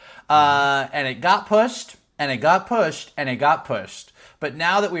Guy. And it got pushed, and it got pushed, and it got pushed. But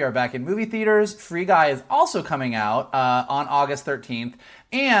now that we are back in movie theaters, Free Guy is also coming out on August 13th.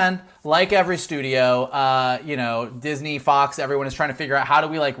 And like every studio, Disney, Fox, everyone is trying to figure out how do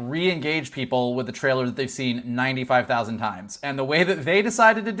we re-engage people with the trailer that they've seen 95,000 times. And the way that they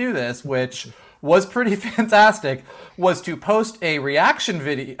decided to do this, which was pretty fantastic, was to post a reaction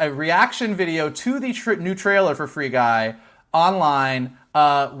video to the new trailer for Free Guy online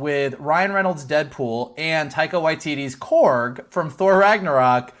with Ryan Reynolds' Deadpool and Taika Waititi's Korg from Thor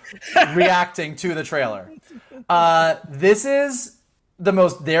Ragnarok reacting to the trailer. This is the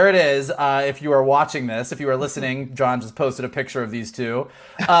most, there it is. If you are watching this, if you are listening, John just posted a picture of these two.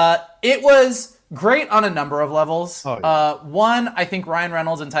 It was great on a number of levels. Oh, yeah. One, I think Ryan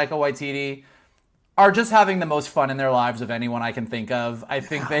Reynolds and Taika Waititi are just having the most fun in their lives of anyone I can think of. I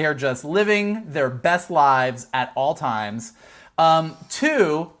think they are just living their best lives at all times.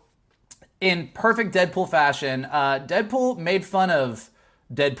 Two, in perfect Deadpool fashion, Deadpool made fun of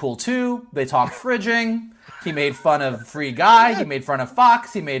Deadpool 2, they talked fridging. He made fun of Free Guy. He made fun of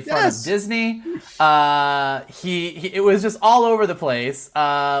Fox. He made fun of Disney. It was just all over the place.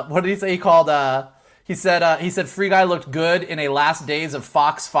 What did he say? He said Free Guy looked good in a last days of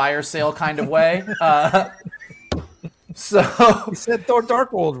Fox fire sale kind of way. So he said Thor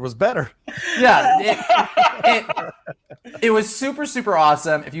Dark World was better. Yeah, it was super, super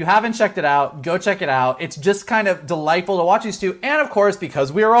awesome. If you haven't checked it out, go check it out. It's just kind of delightful to watch these two. And of course,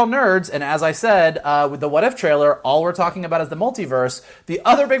 because we are all nerds, and as I said, with the What If trailer, all we're talking about is the multiverse. The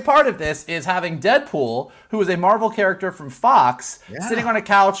other big part of this is having Deadpool, who is a Marvel character from Fox, sitting on a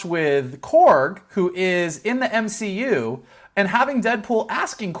couch with Korg, who is in the MCU, and having Deadpool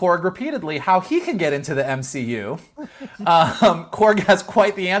asking Korg repeatedly how he can get into the MCU. Korg has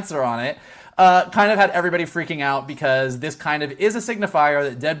quite the answer on it. Kind of had everybody freaking out because this kind of is a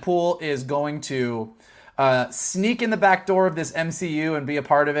signifier that Deadpool is going to sneak in the back door of this MCU and be a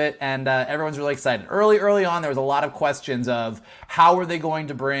part of it, and everyone's really excited. Early on, there was a lot of questions of how are they going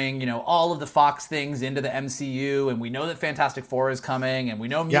to bring, all of the Fox things into the MCU, and we know that Fantastic Four is coming, and we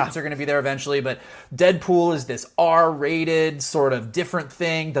know mutants are going to be there eventually, but Deadpool is this R-rated sort of different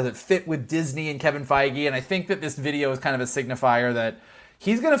thing. Does it fit with Disney and Kevin Feige? And I think that this video is kind of a signifier that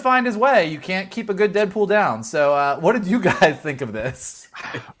he's going to find his way. You can't keep a good Deadpool down. So what did you guys think of this?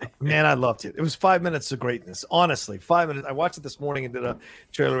 Man, I loved it. It was 5 minutes of greatness. Honestly, 5 minutes. I watched it this morning and did a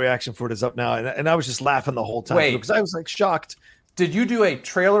trailer reaction for it. Is up now. And I was just laughing the whole time. Because I was shocked. Did you do a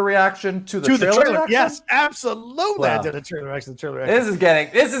trailer reaction to the trailer reaction? Yes, absolutely. Wow. I did a trailer reaction to the trailer reaction.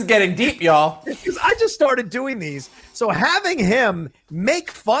 This is getting deep, y'all. Because I just started doing these. So having him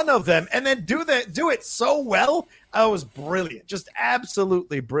make fun of them and then do it so well, was brilliant. Just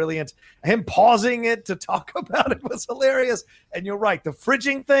absolutely brilliant. Him pausing it to talk about it was hilarious. And you're right, the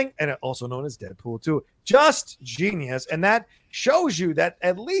fridging thing, and also known as Deadpool 2, just genius. And that shows you that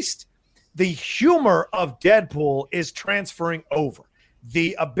at least the humor of Deadpool is transferring over.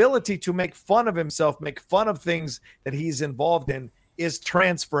 The ability to make fun of himself, make fun of things that he's involved in is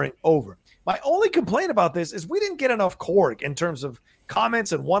transferring over. My only complaint about this is we didn't get enough Korg in terms of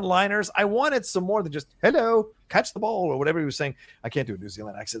comments and one-liners. I wanted some more than just, hello, catch the ball, or whatever he was saying. I can't do a New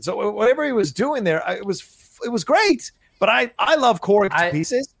Zealand accent. So whatever he was doing there, it was great. But I love Korg to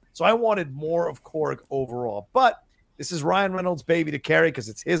pieces, so I wanted more of Korg overall. But this is Ryan Reynolds' baby to carry because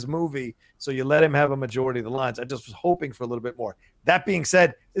it's his movie, so you let him have a majority of the lines. I just was hoping for a little bit more. That being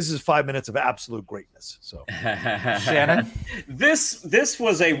said, this is 5 minutes of absolute greatness. So, Shannon, this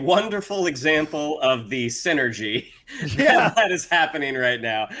was a wonderful example of the synergy that is happening right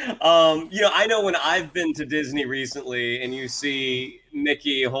now. I know when I've been to Disney recently, and you see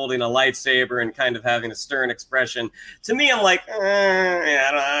Mickey holding a lightsaber and kind of having a stern expression. To me, I'm like,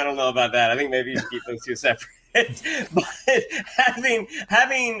 I don't know about that. I think maybe you should keep those two separate. But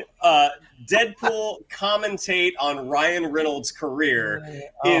having Deadpool commentate on Ryan Reynolds' career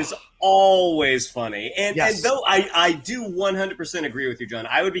is always funny. And though I do 100% agree with you, John,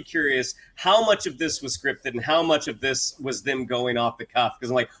 I would be curious how much of this was scripted and how much of this was them going off the cuff. Because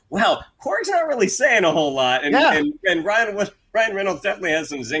I'm like, wow, Korg's not really saying a whole lot. And Ryan Reynolds definitely has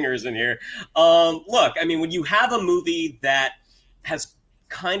some zingers in here. Look, I mean, when you have a movie that has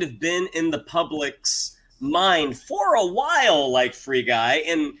kind of been in the public's mind for a while, like Free Guy,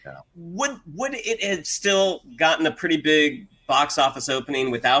 and would it have still gotten a pretty big box office opening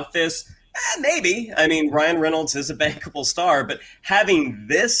without this? Maybe. I mean, Ryan Reynolds is a bankable star, but having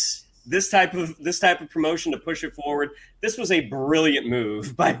this type of promotion to push it forward, this was a brilliant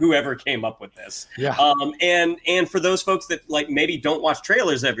move by whoever came up with this. Yeah. And for those folks that like maybe don't watch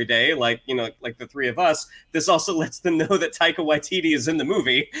trailers every day, like the three of us, this also lets them know that Taika Waititi is in the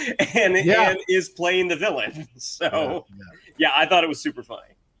movie and is playing the villain. So I thought it was super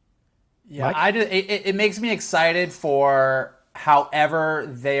funny. Yeah, it makes me excited for however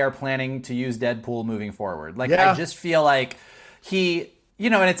they are planning to use Deadpool moving forward. Like I just feel like he.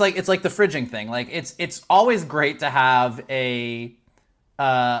 And it's like the fridging thing. Like it's always great to have be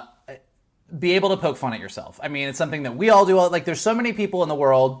able to poke fun at yourself. I mean, it's something that we all do. Like there's so many people in the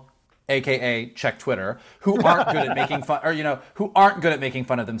world, AKA check Twitter, who aren't good at making fun, or who aren't good at making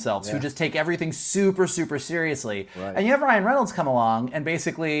fun of themselves, who just take everything super, super seriously. Right. And you have Ryan Reynolds come along and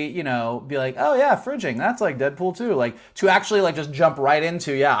basically, be like, oh yeah, fridging, that's like Deadpool too. Like to actually like just jump right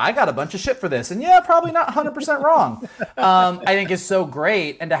into, I got a bunch of shit for this, and probably not 100% wrong. I think is so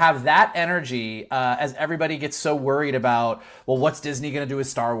great, and to have that energy as everybody gets so worried about, well, what's Disney going to do with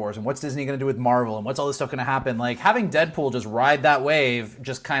Star Wars, and what's Disney going to do with Marvel, and what's all this stuff going to happen? Like having Deadpool just ride that wave,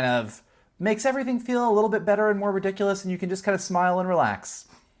 just kind of makes everything feel a little bit better and more ridiculous, and you can just kind of smile and relax.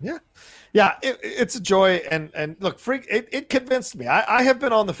 Yeah, it's a joy, and look, Free. It convinced me. I have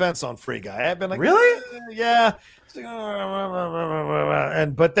been on the fence on Free Guy. I've been like, really, yeah,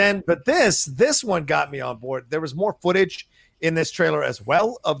 but this one got me on board. There was more footage in this trailer as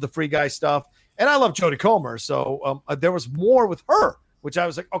well of the Free Guy stuff, and I love Jodie Comer, so there was more with her, which I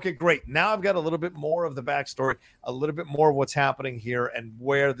was like, okay, great. Now I've got a little bit more of the backstory, a little bit more of what's happening here and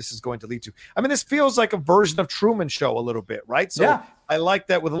where this is going to lead to. I mean, this feels like a version of Truman Show a little bit, right? So yeah. I like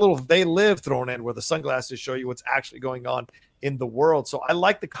that with a little They Live thrown in where the sunglasses show you what's actually going on in the world. So I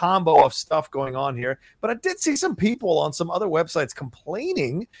like the combo of stuff going on here. But I did see some people on some other websites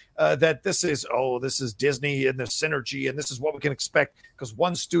complaining that this is Disney and the synergy and this is what we can expect because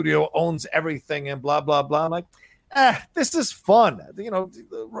one studio owns everything and blah, blah, blah. I'm like, this is fun.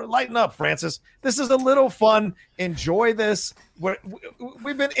 Lighten up, Francis. This is a little fun. Enjoy this.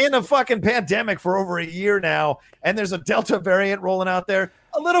 We've been in a fucking pandemic for over a year now, and there's a Delta variant rolling out there.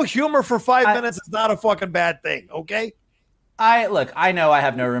 A little humor for 5 minutes is not a fucking bad thing, okay? I know I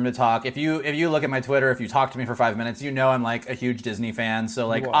have no room to talk. If you look at my Twitter, if you talk to me for 5 minutes, you know I'm like a huge Disney fan. So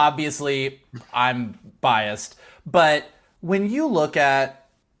like obviously I'm biased. But when you look at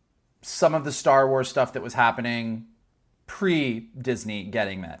some of the Star Wars stuff that was happening pre-Disney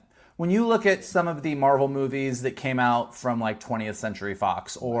getting that. When you look at some of the Marvel movies that came out from like 20th Century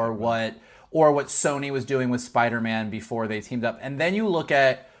Fox or what Sony was doing with Spider-Man before they teamed up, and then you look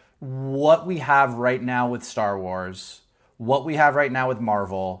at what we have right now with Star Wars, what we have right now with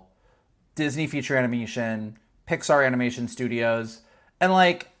Marvel, Disney feature animation, Pixar animation studios, and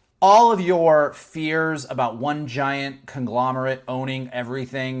like all of your fears about one giant conglomerate owning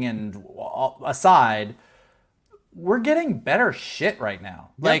everything and aside, we're getting better shit right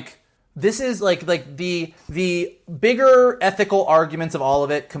now. Yep. Like this is like the bigger ethical arguments of all of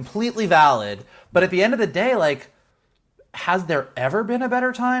it, completely valid. But at the end of the day, like, has there ever been a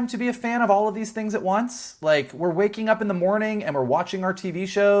better time to be a fan of all of these things at once? Like, we're waking up in the morning and we're watching our TV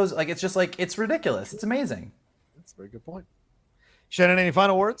shows. Like, it's just like, it's ridiculous. It's amazing. That's a very good point. Shannon, any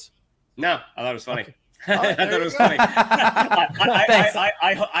final words? No, I thought it was funny. Okay. I thought it was funny. I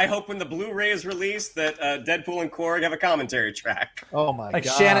hope when the Blu-ray is released that Deadpool and Korg have a commentary track. Oh my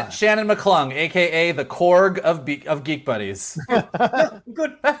god! Shannon McClung, aka the Korg of Geek Buddies.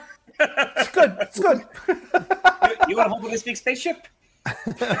 Good. It's good. It's good. You want to hold when they speak spaceship?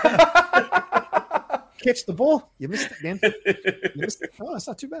 Catch the ball. You missed it, man. Oh, that's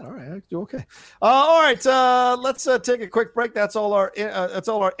not too bad. All right, I do okay. All right, let's take a quick break. That's all our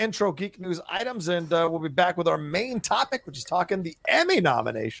intro geek news items, and we'll be back with our main topic, which is talking the Emmy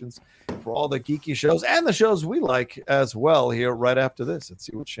nominations for all the geeky shows and the shows we like as well. Here, right after this, let's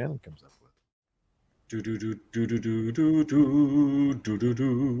see what Shannon comes up with. Do do do do do do do do do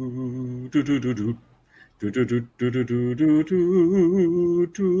do do do do do.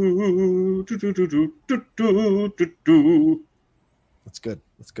 That's good.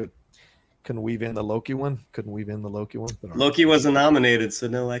 That's good. Couldn't weave in the Loki one. Loki wasn't nominated, so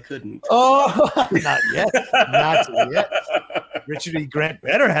no, I couldn't. Oh, not yet. Not yet. Richard E. Grant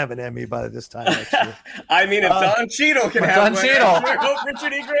better have an Emmy by this time next year. I mean, if Don Cheadle can have one, I hope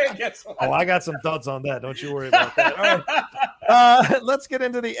Richard E. Grant gets one. Oh, I got some thoughts on that. Don't you worry about that. All right. Let's get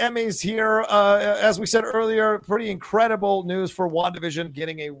into the Emmys here. As we said earlier, pretty incredible news for WandaVision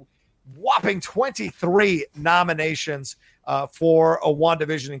getting a whopping 23 nominations for a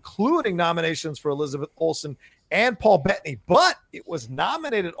WandaVision, including nominations for Elizabeth Olsen and Paul Bettany, but it was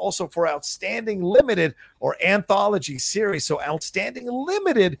nominated also for Outstanding Limited or Anthology Series. So Outstanding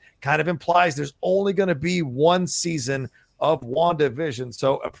Limited kind of implies there's only going to be one season of WandaVision.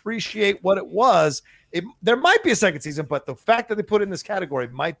 So appreciate what it was. There might be a second season, but the fact that they put it in this category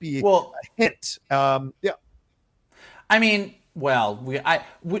might be a hint. Yeah. I mean,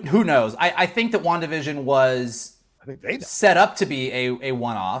 who knows? I think that WandaVision was set up to be a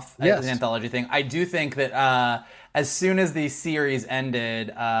one-off, an anthology thing. I do think that as soon as the series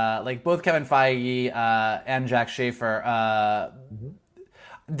ended, like both Kevin Feige and Jack Schaefer,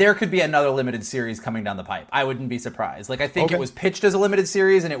 there could be another limited series coming down the pipe. I wouldn't be surprised. Like, I think it was pitched as a limited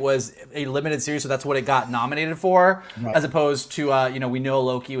series, and it was a limited series, so that's what it got nominated for, as opposed to, we know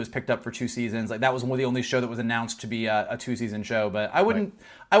Loki was picked up for 2 seasons. Like, that was the only show that was announced to be a 2-season show. But I wouldn't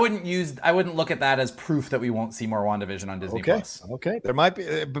look at that as proof that we won't see more WandaVision on Disney Plus. Okay. There might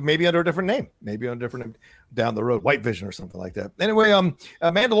be, but maybe under a different name. Maybe on a different down the road, White Vision or something like that. Anyway,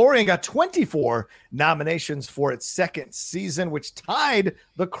 Mandalorian got 24 nominations for its second season, which tied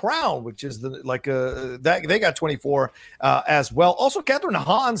The Crown, which is they got 24 as well. Also, Catherine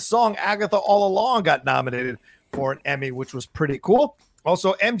Hahn's song "Agatha All Along" got nominated for an Emmy, which was pretty cool.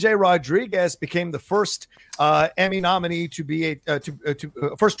 Also, MJ Rodriguez became the first Emmy nominee to be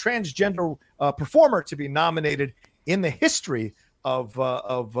first transgender performer to be nominated in the history of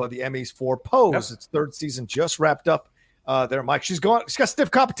the Emmys for Pose. Yep. Its third season just wrapped up there, Mike. She's got stiff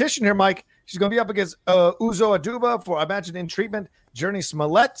competition here, Mike. She's going to be up against Uzo Aduba for Imagine in Treatment, Journey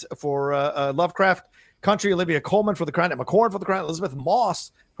Smollett for Lovecraft Country, Olivia Colman for The Crown, Emma Corrin for The Crown, Elizabeth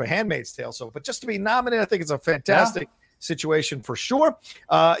Moss for Handmaid's Tale. So, but just to be nominated, I think it's a fantastic situation for sure.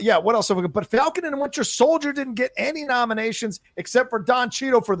 What else have we got? But Falcon and Winter Soldier didn't get any nominations except for Don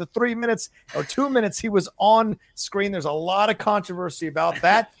Cheadle for the 3 minutes or 2 minutes he was on screen. There's a lot of controversy about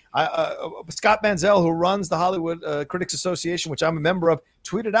that. Scott Manzel, who runs the Hollywood Critics Association, which I'm a member of,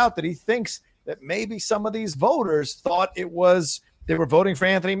 tweeted out that he thinks that maybe some of these voters thought they were voting for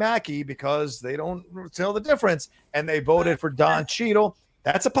Anthony Mackie because they don't tell the difference, and they voted for Don Cheadle.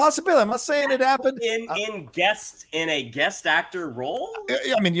 That's a possibility. I'm not saying it happened in a guest actor role.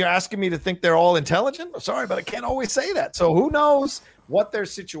 I mean, you're asking me to think they're all intelligent. I'm sorry, but I can't always say that. So who knows what their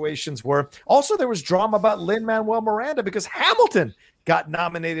situations were? Also, there was drama about Lin-Manuel Miranda because Hamilton got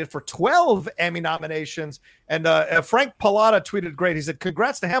nominated for 12 Emmy nominations. And Frank Pallotta tweeted great. He said,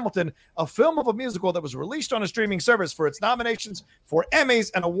 "Congrats to Hamilton, a film of a musical that was released on a streaming service for its nominations for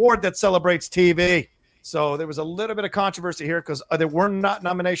Emmys, an award that celebrates TV." So there was a little bit of controversy here because there were not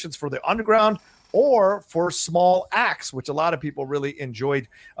nominations for The Underground or for Small Acts, which a lot of people really enjoyed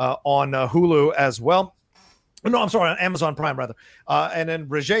on Hulu as well. No, I'm sorry, on Amazon Prime, rather. And then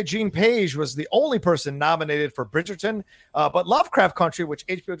Regé-Jean Page was the only person nominated for Bridgerton. But Lovecraft Country, which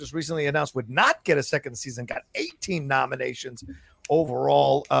HBO just recently announced would not get a second season, got 18 nominations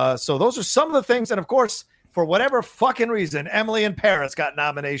overall. So those are some of the things. And, of course, for whatever fucking reason, Emily in Paris got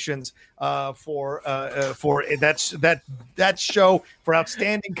nominations for that show for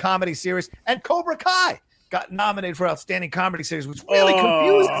Outstanding Comedy Series. And Cobra Kai got nominated for Outstanding Comedy Series, which really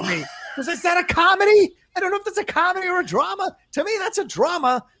confuses me. Because is that a comedy? I don't know if that's a comedy or a drama. To me, that's a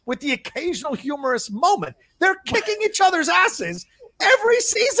drama with the occasional humorous moment. They're kicking each other's asses every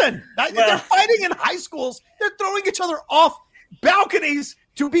season. They're fighting in high schools. They're throwing each other off balconies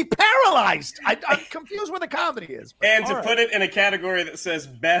to be paralyzed. I'm confused where the comedy is. And to put it in a category that says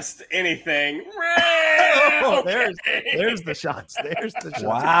best anything. There's the shots. There's the shots.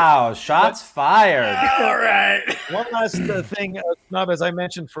 Wow, shots fired. All right. One last thing, Snub, as I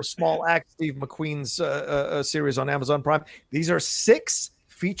mentioned, for Small Act, Steve McQueen's series on Amazon Prime. These are 6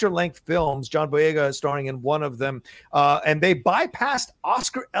 feature-length films. John Boyega is starring in one of them. And they bypassed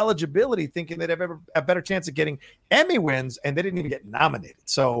Oscar eligibility, thinking they'd have a better chance of getting Emmy wins, and they didn't even get nominated.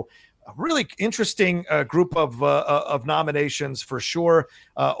 So a really interesting group of nominations for sure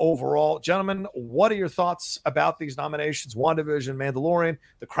overall. Gentlemen, what are your thoughts about these nominations? WandaVision, Mandalorian,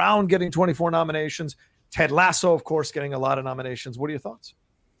 The Crown getting 24 nominations, Ted Lasso, of course, getting a lot of nominations. What are your thoughts?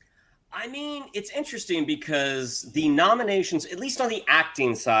 I mean, it's interesting because the nominations, at least on the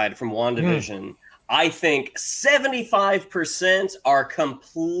acting side from WandaVision, I think 75% are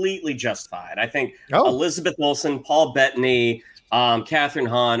completely justified. I think Elizabeth Olsen, Paul Bettany, Catherine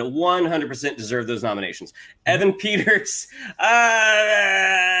Hahn 100% deserve those nominations. Evan Peters,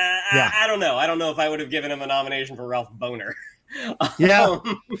 I don't know. I don't know if I would have given him a nomination for Ralph Boner.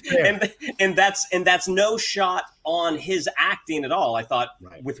 And that's no shot on his acting at all. I thought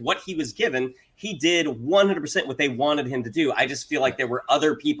with what he was given, he did 100% what they wanted him to do. I just feel like there were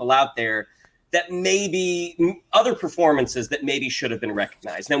other people out there that maybe other performances that maybe should have been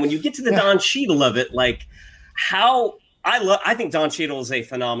recognized. Now, when you get to the Don Cheadle of it, like I think Don Cheadle is a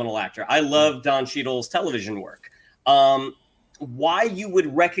phenomenal actor. I love Don Cheadle's television work. Why you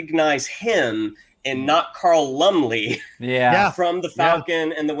would recognize him and not Carl Lumley from The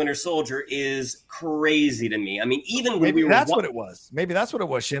Falcon and The Winter Soldier is crazy to me. I mean, even when what it was. Maybe that's what it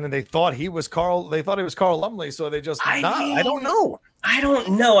was, Shannon. They thought he was Carl. They thought he was Carl Lumley, so they just I don't know. I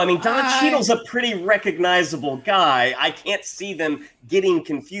don't know. I mean, Don Cheadle's a pretty recognizable guy. I can't see them getting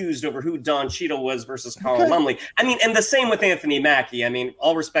confused over who Don Cheadle was versus Carl Lumley. I mean, and the same with Anthony Mackie. I mean,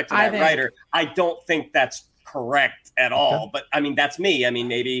 all respect to that writer. I don't think that's correct at all. But I mean, that's me. I mean,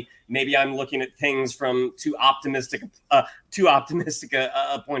 maybe I'm looking at things from too optimistic a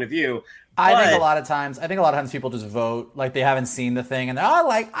point of view. I think a lot of times people just vote like they haven't seen the thing and I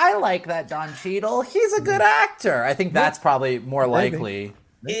like that Don Cheadle. He's a good actor. I think that's probably more likely.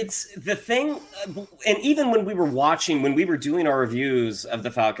 It's the thing, and even when we were doing our reviews of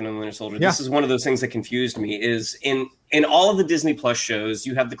The Falcon and the Winter Soldier, this is one of those things that confused me. Is in all of the Disney Plus shows,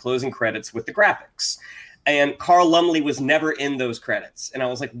 you have the closing credits with the graphics. And Carl Lumley was never in those credits. And I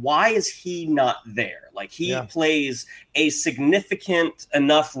was like, why is he not there? Like, he plays a significant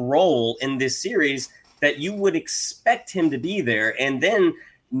enough role in this series that you would expect him to be there, and then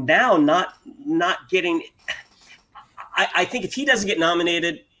now not getting. I think if he doesn't get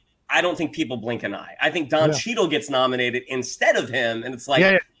nominated, I don't think people blink an eye. I think Don Cheadle gets nominated instead of him, and it's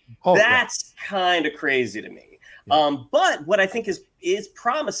like that's kind of crazy to me. But what I think is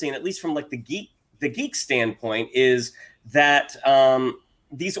promising, at least from like the geek standpoint, is that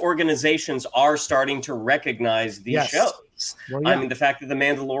these organizations are starting to recognize these shows. Well, I mean, the fact that The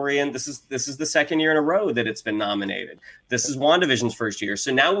Mandalorian, this is the second year in a row that it's been nominated. This is WandaVision's first year.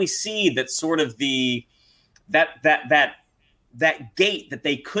 So now we see that sort of that gate that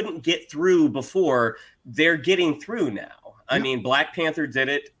they couldn't get through before, they're getting through now. I mean, Black Panther did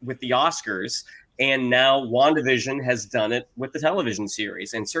it with the Oscars, and now WandaVision has done it with the television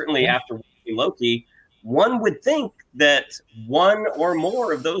series. And certainly after Loki, one would think that one or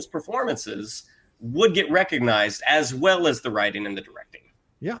more of those performances would get recognized, as well as the writing and the directing.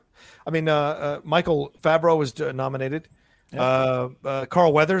 Yeah. I mean, Michael Favreau was nominated.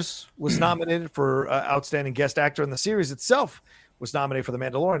 Carl Weathers was nominated for Outstanding Guest Actor, and the series itself was nominated for The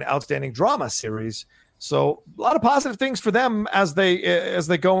Mandalorian Outstanding Drama Series. So a lot of positive things for them as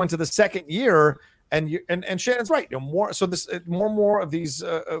they go into the second year. And Shannon's right. More and more of these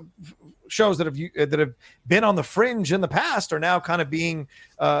shows that have been on the fringe in the past are now kind of being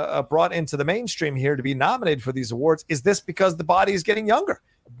brought into the mainstream here to be nominated for these awards. Is this because the body is getting younger,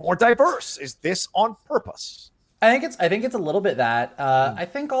 more diverse? Is this on purpose? I think it's a little bit that. I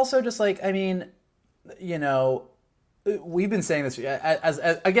think also just like, I mean, we've been saying this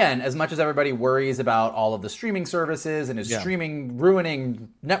as much as everybody worries about all of the streaming services and is streaming ruining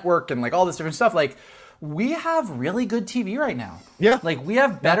network and like all this different stuff, like we have really good TV right now. Yeah. Like we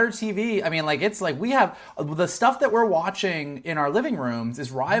have better TV. I mean, like it's like we have the stuff that we're watching in our living rooms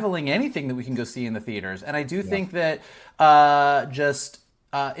is rivaling anything that we can go see in the theaters. And I do think that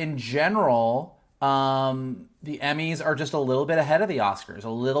in general, the Emmys are just a little bit ahead of the Oscars, a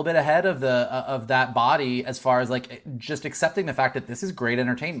little bit ahead of of that body as far as like just accepting the fact that this is great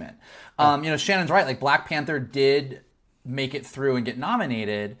entertainment. Shannon's right. Like Black Panther did make it through and get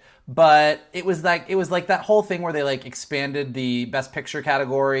nominated, but it was like that whole thing where they like expanded the Best Picture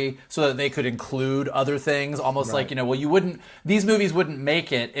category so that they could include other things, almost like, these movies wouldn't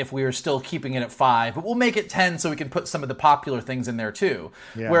make it if we were still keeping it at 5, but we'll make it 10 so we can put some of the popular things in there too.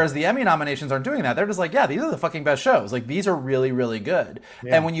 Yeah. Whereas the Emmy nominations aren't doing that. They're just like, yeah, these are the fucking best shows. Like these are really, really good.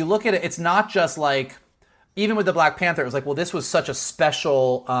 Yeah. And when you look at it, it's not just like, even with the Black Panther, it was like, well, this was such a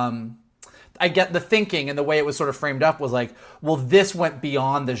special, I get the thinking and the way it was sort of framed up was like, well, this went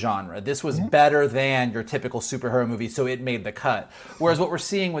beyond the genre. This was better than your typical superhero movie, so it made the cut. Whereas what we're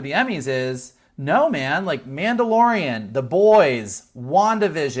seeing with the Emmys is, no, man, like Mandalorian, The Boys,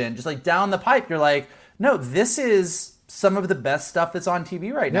 WandaVision, just like down the pipe, you're like, no, this is some of the best stuff that's on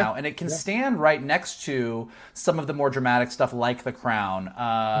TV right now. And it can stand right next to some of the more dramatic stuff like The Crown,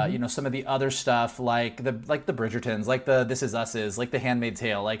 some of the other stuff like the Bridgertons, like the This Is Us, like The Handmaid's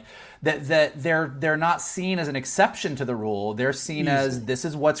Tale, like that they're not seen as an exception to the rule. They're seen as this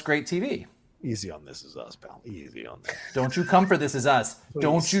is what's great TV. Easy on This Is Us, pal. Easy on that. Don't you come for This Is Us. Please.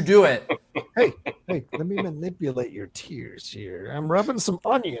 Don't you do it. Hey, let me manipulate your tears here. I'm rubbing some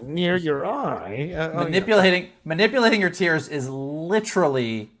onion near your eye. Manipulating your tears is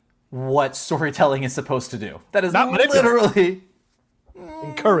literally what storytelling is supposed to do. That is not literally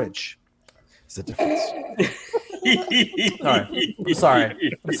encourage. It's the difference. I'm sorry.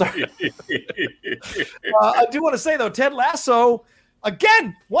 I do want to say though, Ted Lasso.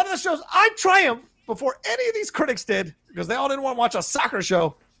 Again, one of the shows I triumphed before any of these critics did because they all didn't want to watch a soccer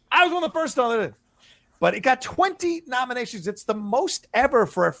show. I was one of the first on it. But it got 20 nominations. It's the most ever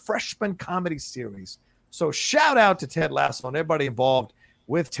for a freshman comedy series. So shout out to Ted Lasso and everybody involved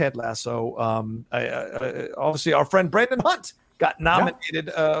with Ted Lasso. Obviously, our friend Brendan Hunt got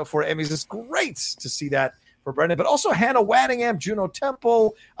nominated for Emmys. It's great to see that for Brendan, but also Hannah Waddingham, Juno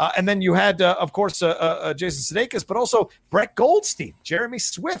Temple, and then you had, of course, Jason Sudeikis, but also Brett Goldstein, Jeremy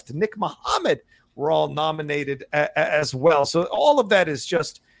Swift, Nick Mohammed were all nominated as well. So all of that is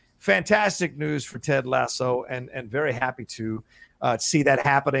just fantastic news for Ted Lasso, and very happy to see that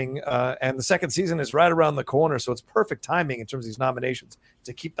happening. And the second season is right around the corner, so it's perfect timing in terms of these nominations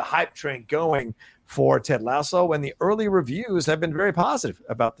to keep the hype train going for Ted Lasso. And the early reviews have been very positive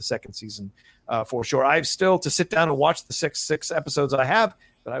about the second season. For sure. I have still to sit down and watch the six episodes I have,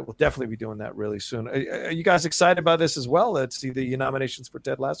 but I will definitely be doing that really soon. Are you guys excited about this as well? To see the nominations for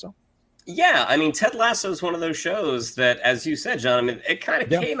Ted Lasso? Yeah, I mean, Ted Lasso is one of those shows that, as you said, John, I mean, it kind of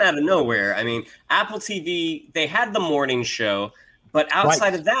came out of nowhere. I mean, Apple TV, they had the morning show, but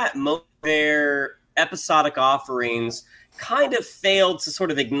outside of that, most of their episodic offerings kind of failed to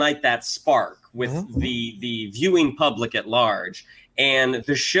sort of ignite that spark with the viewing public at large. And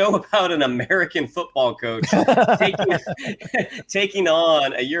the show about an American football coach taking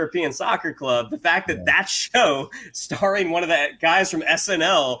on a European soccer club, the fact that that show, starring one of the guys from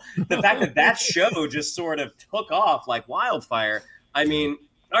SNL, the fact that that show just sort of took off like wildfire. I mean,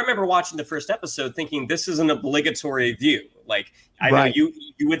 I remember watching the first episode thinking this is an obligatory view. Like, I know you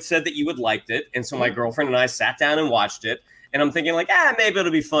had said that you had liked it. And so my girlfriend and I sat down and watched it. And I'm thinking like, maybe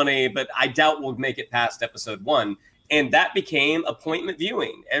it'll be funny, but I doubt we'll make it past episode 1. And that became appointment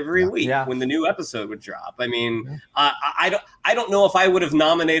viewing every week when the new episode would drop. I mean, I don't know if I would have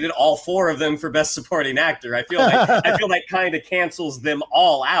nominated all 4 of them for Best Supporting Actor. I feel like kind of cancels them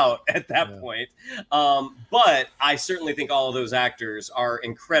all out at that point. But I certainly think all of those actors are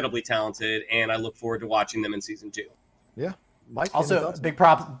incredibly talented, and I look forward to watching them in season 2. Yeah. Mike, also, big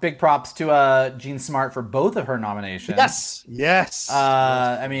props to Jean Smart for both of her nominations. Yes.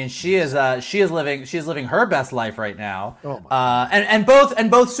 I mean, she is living her best life right now. And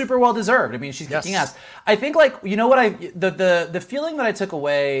both super well deserved. I mean, she's kicking ass. I think, like, you know what, the feeling that I took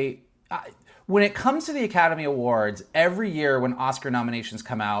away when it comes to the Academy Awards, every year when Oscar nominations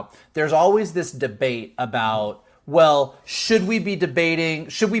come out, there's always this debate about, well, should we be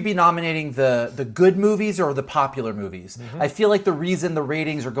nominating the good movies or the popular movies? I feel like the reason the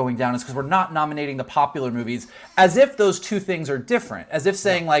ratings are going down is because we're not nominating the popular movies, as if those two things are different. As if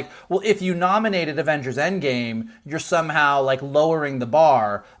saying like, well, if you nominated Avengers Endgame, you're somehow like lowering the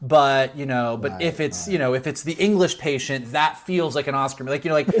bar, but if it's The English Patient, that feels like an Oscar. Like,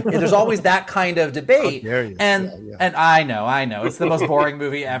 there's always that kind of debate. And I know it's the most boring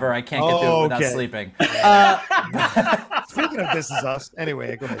movie ever. I can't get through it without sleeping. Speaking of This Is Us,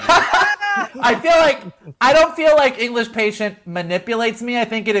 anyway, go ahead. I don't feel like English Patient manipulates me. I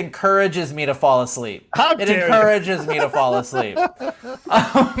think it encourages me to fall asleep. It encourages me to fall asleep. But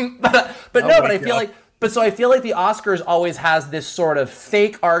I feel like. But so I feel like the Oscars always has this sort of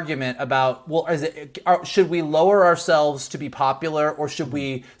fake argument about, well, should we lower ourselves to be popular, or should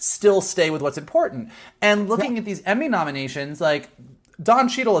we still stay with what's important? And looking at these Emmy nominations, like, Don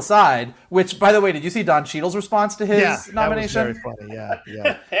Cheadle aside, which, by the way, did you see Don Cheadle's response to his nomination? That was very funny.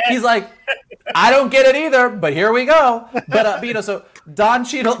 Yeah. He's like, I don't get it either, but here we go. But so Don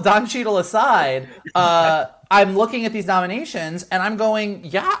Cheadle aside, I'm looking at these nominations and I'm going,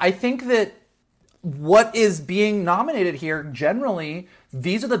 I think that what is being nominated here, generally,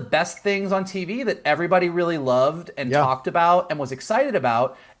 these are the best things on TV that everybody really loved and talked about and was excited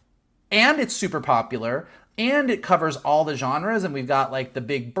about, and it's super popular. And it covers all the genres, and we've got like the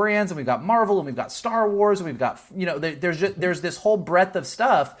big brands, and we've got Marvel, and we've got Star Wars, and we've got, there's this whole breadth of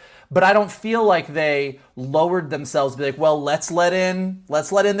stuff. But I don't feel like they lowered themselves to be like, well, let's let in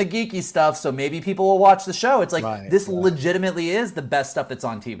the geeky stuff, so maybe people will watch the show. It's like this legitimately is the best stuff that's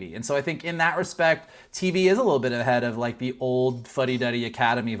on TV, and so I think in that respect, TV is a little bit ahead of like the old fuddy-duddy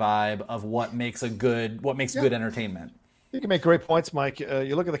Academy vibe of what makes good entertainment. You can make great points, Mike.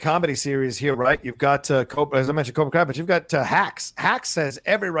 You look at the comedy series here, right? You've got, as I mentioned, Cobra Kai, but you've got Hacks. Hacks has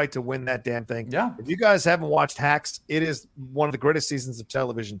every right to win that damn thing. Yeah. If you guys haven't watched Hacks, it is one of the greatest seasons of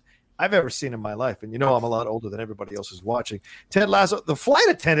television I've ever seen in my life. And I'm a lot older than everybody else who's watching. Ted Lasso, the flight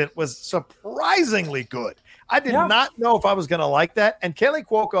attendant, was surprisingly good. I did not know if I was going to like that. And Kelly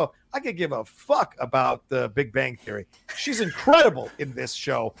Cuoco, I could give a fuck about the Big Bang Theory. She's incredible in this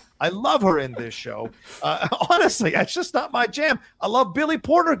show. I love her in this show. Honestly, it's just not my jam. I love Billy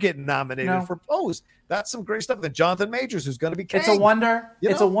Porter getting nominated for Pose. That's some great stuff. Then Jonathan Majors, who's going to be Kang. It's a wonder.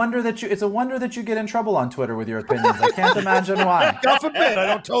 It's a wonder that you get in trouble on Twitter with your opinions. I can't imagine why. God forbid I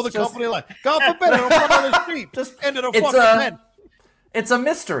don't toe the company line. God forbid I don't put on the street. Just ended a fucking pen. It's a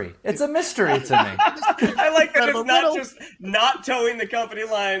mystery. It's a mystery to me. I like that it's not just not towing the company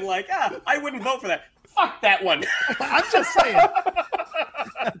line. Like, I wouldn't vote for that. Fuck that one. I'm just saying.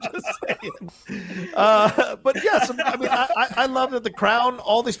 But yes, I mean, I love that The Crown,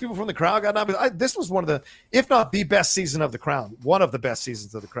 all these people from The Crown got nominated. This was one of the, if not the best season of The Crown, one of the best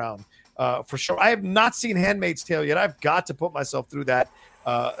seasons of The Crown, for sure. I have not seen Handmaid's Tale yet. I've got to put myself through that.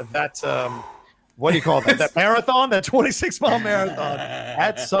 What do you call that? That marathon, that 26-mile marathon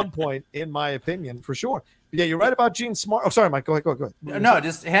at some point, in my opinion, for sure. But yeah, you're right about Jean Smart. Oh, sorry, Mike. Go ahead. No,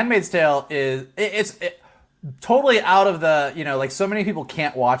 just Handmaid's Tale is it's totally out of the, like so many people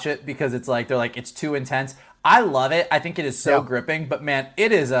can't watch it because it's like, they're like, it's too intense. I love it. I think it is so gripping, but man,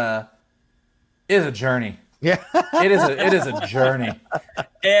 it is a journey. Yeah. It is a journey.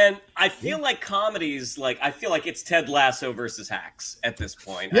 And I feel like comedies, I feel like it's Ted Lasso versus Hacks at this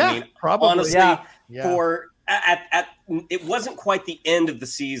point. Yeah, I mean, probably. honestly, for it wasn't quite the end of the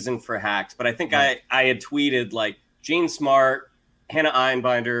season for Hacks, but I think I had tweeted like Gene Smart, Hannah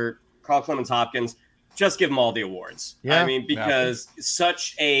Einbinder, Carl Clemens Hopkins, just give them all the awards. Yeah. I mean, because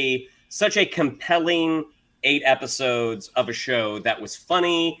such a compelling 8 episodes of a show that was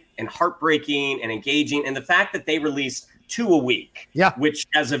funny and heartbreaking and engaging, and the fact that they released 2 a week, which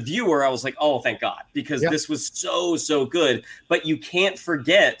as a viewer I was like, oh, thank God, because this was so good. But you can't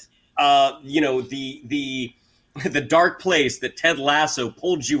forget, the dark place that Ted Lasso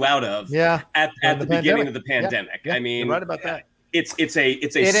pulled you out of at the beginning of the pandemic. I mean, you're right about that. It's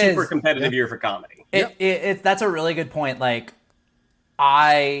a super competitive year for comedy. That's a really good point. Like,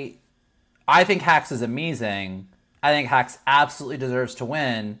 I think Hacks is amazing. I think Hacks absolutely deserves to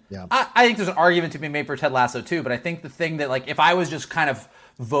win. Yeah. I think there's an argument to be made for Ted Lasso too, but I think the thing that, like, if I was just kind of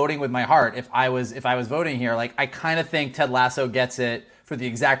voting with my heart, if I was voting here, like, I kind of think Ted Lasso gets it for the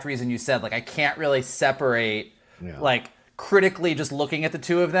exact reason you said. Like, I can't really separate, like, critically just looking at the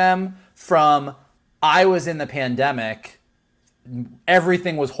two of them from I was in the pandemic,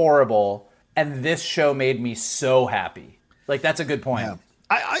 everything was horrible, and this show made me so happy. Like, that's a good point. Yeah.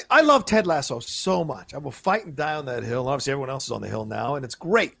 I love Ted Lasso so much. I will fight and die on that hill. Obviously, everyone else is on the hill now, and it's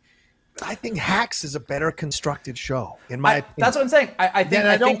great. But I think Hacks is a better constructed show, in my opinion. That's what I'm saying. I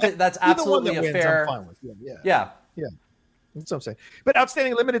think that's absolutely a fair. I'm fine with. Yeah. That's what I'm saying. But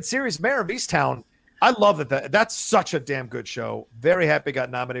Outstanding Limited Series, Mayor of Easttown. I love that's such a damn good show. Very happy it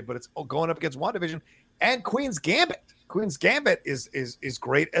got nominated, but it's going up against WandaVision and Queen's Gambit. Queen's Gambit is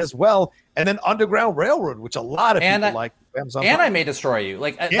great as well. And then Underground Railroad, which a lot of people like. I May Destroy You.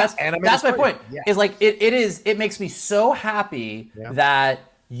 Like, that's my point. Yeah. Is like it makes me so happy that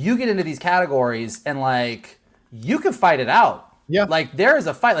you get into these categories and, like, you can fight it out. Yeah. Like, there is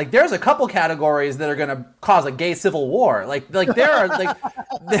a fight. Like, there's a couple categories that are going to cause a gay civil war. Like there are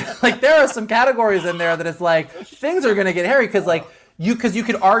there are some categories in there that it's like things are going to get hairy because you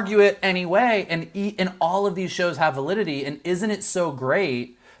could argue it anyway, and all of these shows have validity. And isn't it so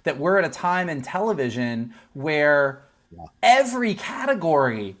great that we're at a time in television where every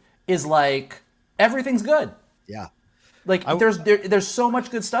category is like everything's good? Yeah. Like, there's so much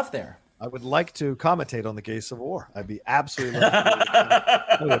good stuff there. I would like to commentate on the gay civil war. I'd be absolutely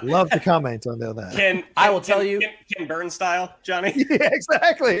I would love to comment on that. Ken Burns style, Johnny. Yeah,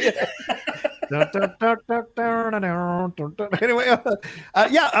 exactly. Anyway,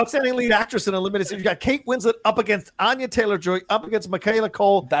 outstanding lead actress in a limited series. You got Kate Winslet up against Anya Taylor-Joy, up against Michaela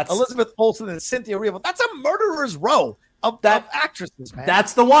Cole, Elizabeth Olsen, and Cynthia Erivo. That's a murderer's row of actresses, man.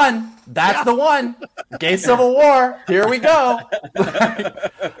 That's the one. That's the one. Gay Civil War. Here we go.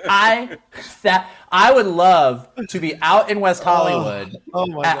 I would love to be out in West Hollywood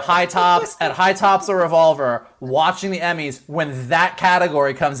at High Tops or Revolver watching the Emmys when that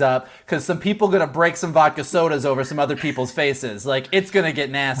category comes up, because some people are going to break some vodka sodas over some other people's faces. Like, it's going to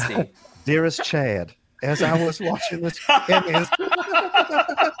get nasty. Dearest Chad, as I was watching this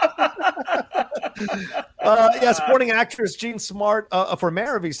supporting actress Jean Smart for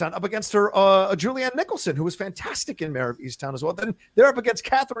Mayor of Easttown up against her Julianne Nicholson, who was fantastic in Mayor of Easttown as well. Then they're up against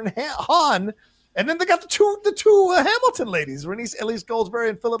Catherine Hahn, and then they got the two Hamilton ladies, Elise Goldsberry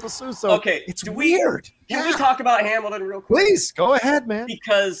and Philippa Sue. So it's weird. Can we talk about Hamilton real quick? Please go ahead, man.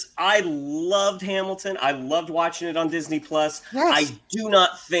 Because I loved Hamilton. I loved watching it on Disney Plus. Yes. I do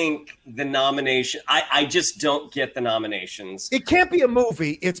not think the nomination. I just don't get the nominations. It can't be a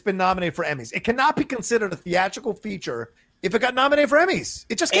movie. It's been nominated for Emmys. It cannot be considered a theatrical feature if it got nominated for Emmys.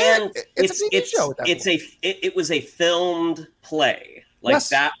 It just can't. It's a TV show. It was a filmed play. Like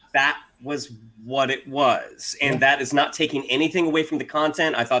that was what it was, and that is not taking anything away from the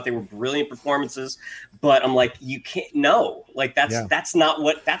content. I thought they were brilliant performances, but I'm like, you can't. No, like that's not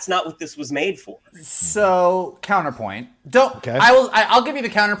what this was made for. So counterpoint. I'll give you the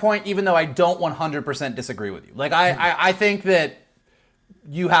counterpoint, even though I don't 100% disagree with you. Like I think that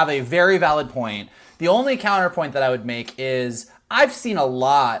you have a very valid point. The only counterpoint that I would make is I've seen a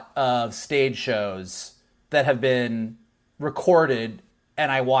lot of stage shows that have been recorded,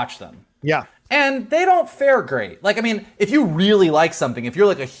 and I watch them. Yeah. And they don't fare great. Like, I mean, if you really like something, if you're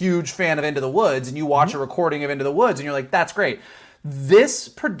like a huge fan of Into the Woods and you watch a recording of Into the Woods and you're like, that's great. This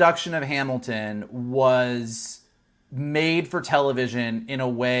production of Hamilton was made for television in a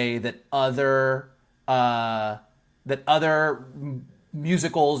way that other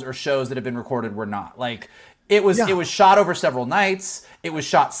musicals or shows that have been recorded were not. Like, it was shot over several nights. It was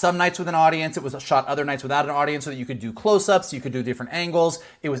shot some nights with an audience. It was shot other nights without an audience, so that you could do close-ups, you could do different angles.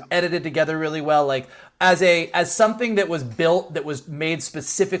 It was edited together really well. Like, as something that was built, that was made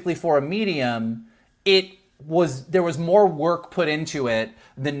specifically for a medium, it there was more work put into it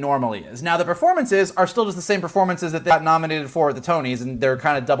than normally is. Now the performances are still just the same performances that they got nominated for at the Tonys, and they're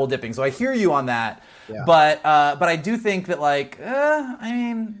kind of double dipping. So I hear you on that, but I do think that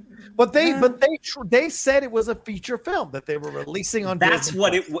But they said it was a feature film that they were releasing on.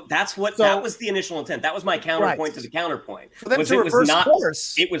 That was the initial intent. That was my counterpoint to the counterpoint. For them to reverse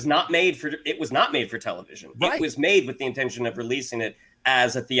course. It was not made for television. Right. It was made with the intention of releasing it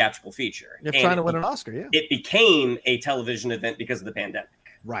as a theatrical feature. You're trying to win an Oscar, yeah. It became a television event because of the pandemic.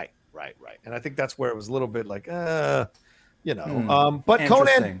 Right. And I think that's where it was a little bit like, But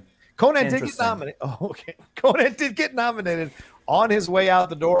Conan did get nominated. Oh, okay. Conan did get nominated on his way out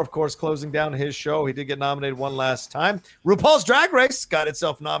the door, of course, closing down his show. He did get nominated one last time. RuPaul's Drag Race got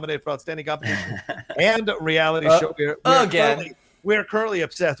itself nominated for Outstanding Competition and Reality Show. We're currently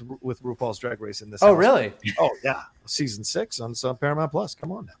obsessed with RuPaul's Drag Race in this. Oh, really? Oh, yeah. Season 6 on some Paramount Plus.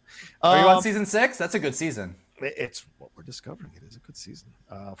 Come on now. Are you on season 6? That's a good season. It's what we're discovering. It is a good season,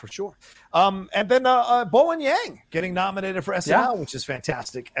 for sure. And then Bowen Yang getting nominated for SNL, which is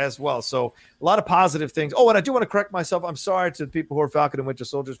fantastic as well. So a lot of positive things. Oh, and I do want to correct myself. I'm sorry to the people who are Falcon and Winter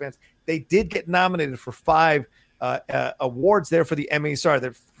Soldiers fans. They did get nominated for 5 awards there for the Emmy. Sorry,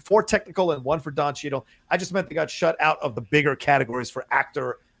 they're 4 technical and 1 for Don Cheadle. I just meant they got shut out of the bigger categories for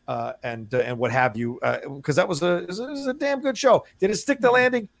actor and what have you, because that was a damn good show. Did it stick the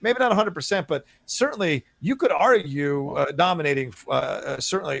landing? Maybe not 100%, but certainly you could argue nominating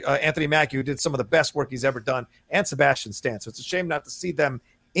certainly Anthony Mackie, who did some of the best work he's ever done, and Sebastian Stan. So it's a shame not to see them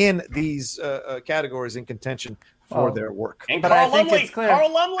in these categories in contention for their work. And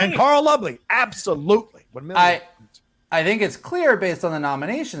Carl Lumley, absolutely. I think it's clear based on the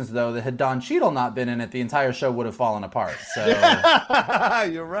nominations, though, that had Don Cheadle not been in it, the entire show would have fallen apart. So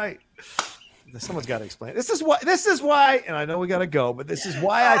you're right. Someone's got to explain. This is why, and I know we got to go, but this is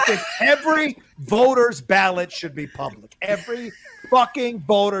why I think every voter's ballot should be public. Every fucking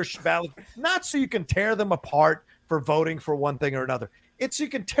voter's ballot, not so you can tear them apart for voting for one thing or another. It's so you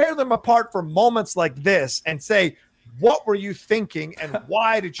can tear them apart for moments like this and say, what were you thinking, and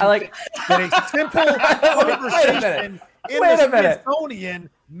why did you think that a simple conversation in the Smithsonian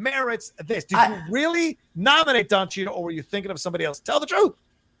merits this? Did you really nominate Don Cheadle, or were you thinking of somebody else? Tell the truth.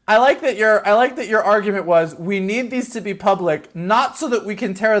 I like that your argument was we need these to be public, not so that we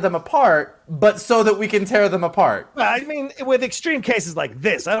can tear them apart, but so that we can tear them apart. I mean, with extreme cases like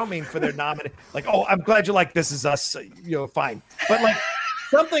this, I don't mean for their nominee. Like, oh, I'm glad you like This Is Us. Fine, but like.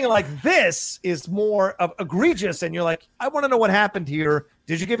 Something like this is more of egregious, and you're like, I want to know what happened here.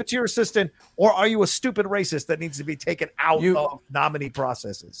 Did you give it to your assistant, or are you a stupid racist that needs to be taken out of nominee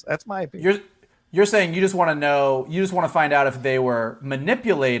processes? That's my opinion. You're saying you just want to know, you just want to find out if they were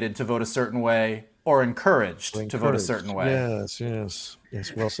manipulated to vote a certain way or encouraged to vote a certain way. Yes.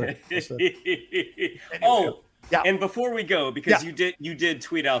 Well said. Anyway, and before we go, because you did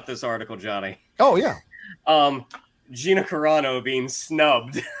tweet out this article, Johnny. Oh yeah. Gina Carano being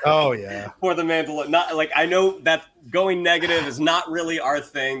snubbed. Oh yeah. For the Mandalorian. Not like, I know that going negative is not really our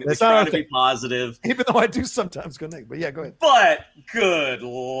thing. We're trying to be positive. Even though I do sometimes go negative. But yeah, go ahead. But good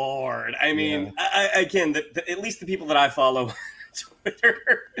Lord. I mean, again, at least the people that I follow on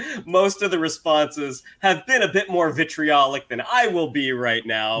Twitter, most of the responses have been a bit more vitriolic than I will be right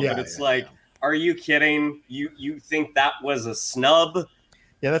now. But it's are you kidding? You think that was a snub?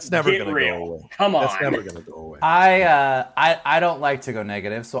 Yeah, that's never going to go away. Come on. That's never going to go away. I don't like to go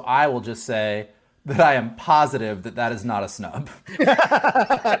negative, so I will just say that I am positive that is not a snub.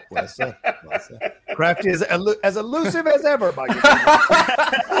 Well said. Crafty is as elusive as ever, my God.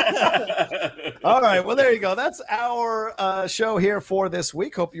 All right, well, there you go. That's our show here for this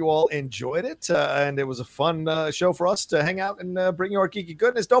week. Hope you all enjoyed it, and it was a fun show for us to hang out and bring you our geeky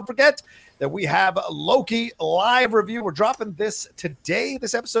goodness. Don't forget that we have a Loki live review. We're dropping this today,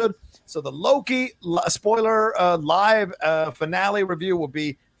 this episode. So the Loki spoiler live finale review will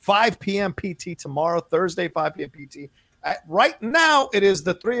be 5 p.m. PT tomorrow, Thursday, 5 p.m. PT. Right now, it is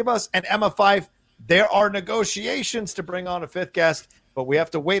the three of us and Emma Fife. There are negotiations to bring on a fifth guest, but we have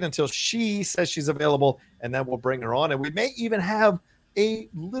to wait until she says she's available, and then we'll bring her on. And we may even have a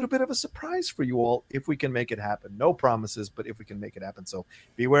little bit of a surprise for you all if we can make it happen. No promises, but if we can make it happen. So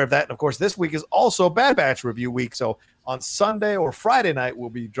be aware of that. And, of course, this week is also Bad Batch review week. So on Sunday or Friday night,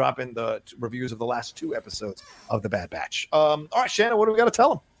 we'll be dropping the reviews of the last 2 episodes of the Bad Batch. All right, Shannon, what do we got to tell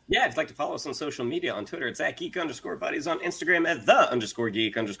them? Yeah, if you'd like to follow us on social media, on Twitter, it's at geek_buddies. On Instagram, at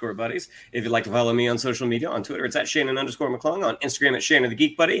 _geek_buddies. If you'd like to follow me on social media, on Twitter, it's at Shannon_McClung. On Instagram, at Shannon the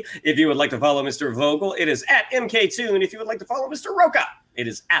Geek Buddy. If you would like to follow Mr. Vogel, it is at MK2. And if you would like to follow Mr. Roca, it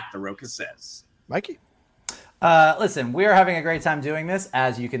is at The Roca Says. Mikey? Listen, we are having a great time doing this,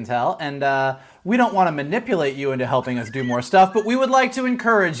 as you can tell. And we don't want to manipulate you into helping us do more stuff, but we would like to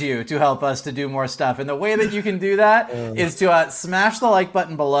encourage you to help us to do more stuff. And the way that you can do that is to smash the like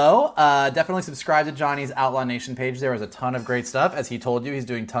button below. Definitely subscribe to Johnny's Outlaw Nation page. There is a ton of great stuff. As he told you, he's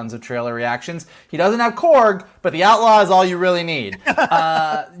doing tons of trailer reactions. He doesn't have Korg, but the Outlaw is all you really need.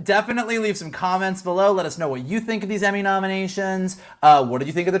 Definitely leave some comments below. Let us know what you think of these Emmy nominations. What did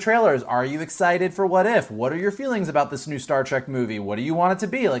you think of the trailers? Are you excited for What If? What are your feelings about this new Star Trek movie? What do you want it to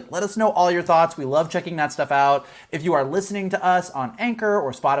be? Like, let us know all your thoughts. We love checking that stuff out. If you are listening to us on Anchor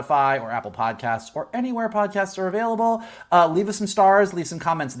or Spotify or Apple Podcasts or anywhere podcasts are available, leave us some stars, leave some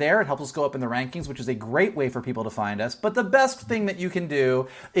comments there. It helps us go up in the rankings, which is a great way for people to find us. But the best thing that you can do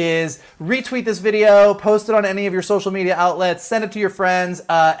is retweet this video, post it on any of your social media outlets, send it to your friends.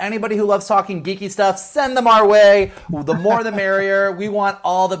 Anybody who loves talking geeky stuff, send them our way. The more the merrier. We want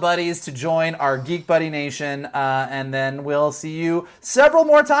all the buddies to join our Geek Buddy Nation, and then we'll see you several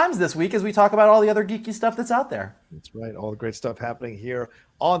more times this week as we talk about all the other geeky stuff that's out there. That's right. All the great stuff happening here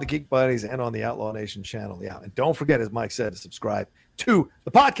on the Geek Buddies and on the Outlaw Nation channel. Yeah. And don't forget, as Mike said, to subscribe to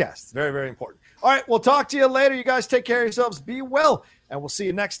the podcast. It's very, very important. All right. We'll talk to you later. You guys take care of yourselves. Be well. And we'll see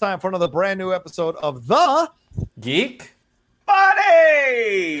you next time for another brand new episode of the Geek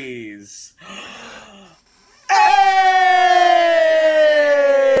Buddies.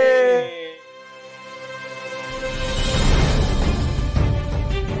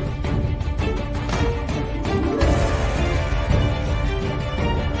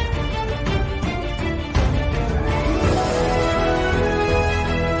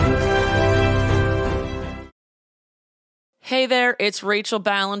 Hey there, it's Rachel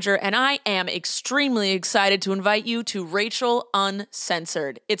Ballinger, and I am extremely excited to invite you to Rachel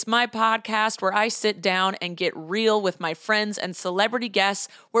Uncensored. It's my podcast where I sit down and get real with my friends and celebrity guests,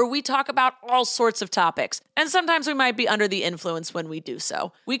 where we talk about all sorts of topics. And sometimes we might be under the influence when we do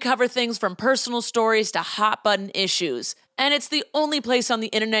so. We cover things from personal stories to hot button issues. And it's the only place on the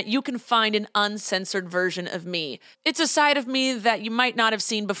internet you can find an uncensored version of me. It's a side of me that you might not have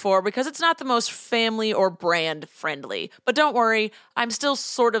seen before because it's not the most family or brand friendly. But don't worry, I'm still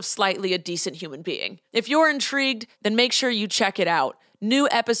sort of slightly a decent human being. If you're intrigued, then make sure you check it out. New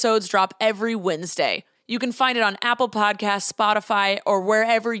episodes drop every Wednesday. You can find it on Apple Podcasts, Spotify, or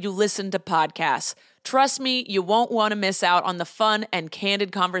wherever you listen to podcasts. Trust me, you won't want to miss out on the fun and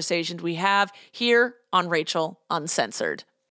candid conversations we have here on Rachel Uncensored.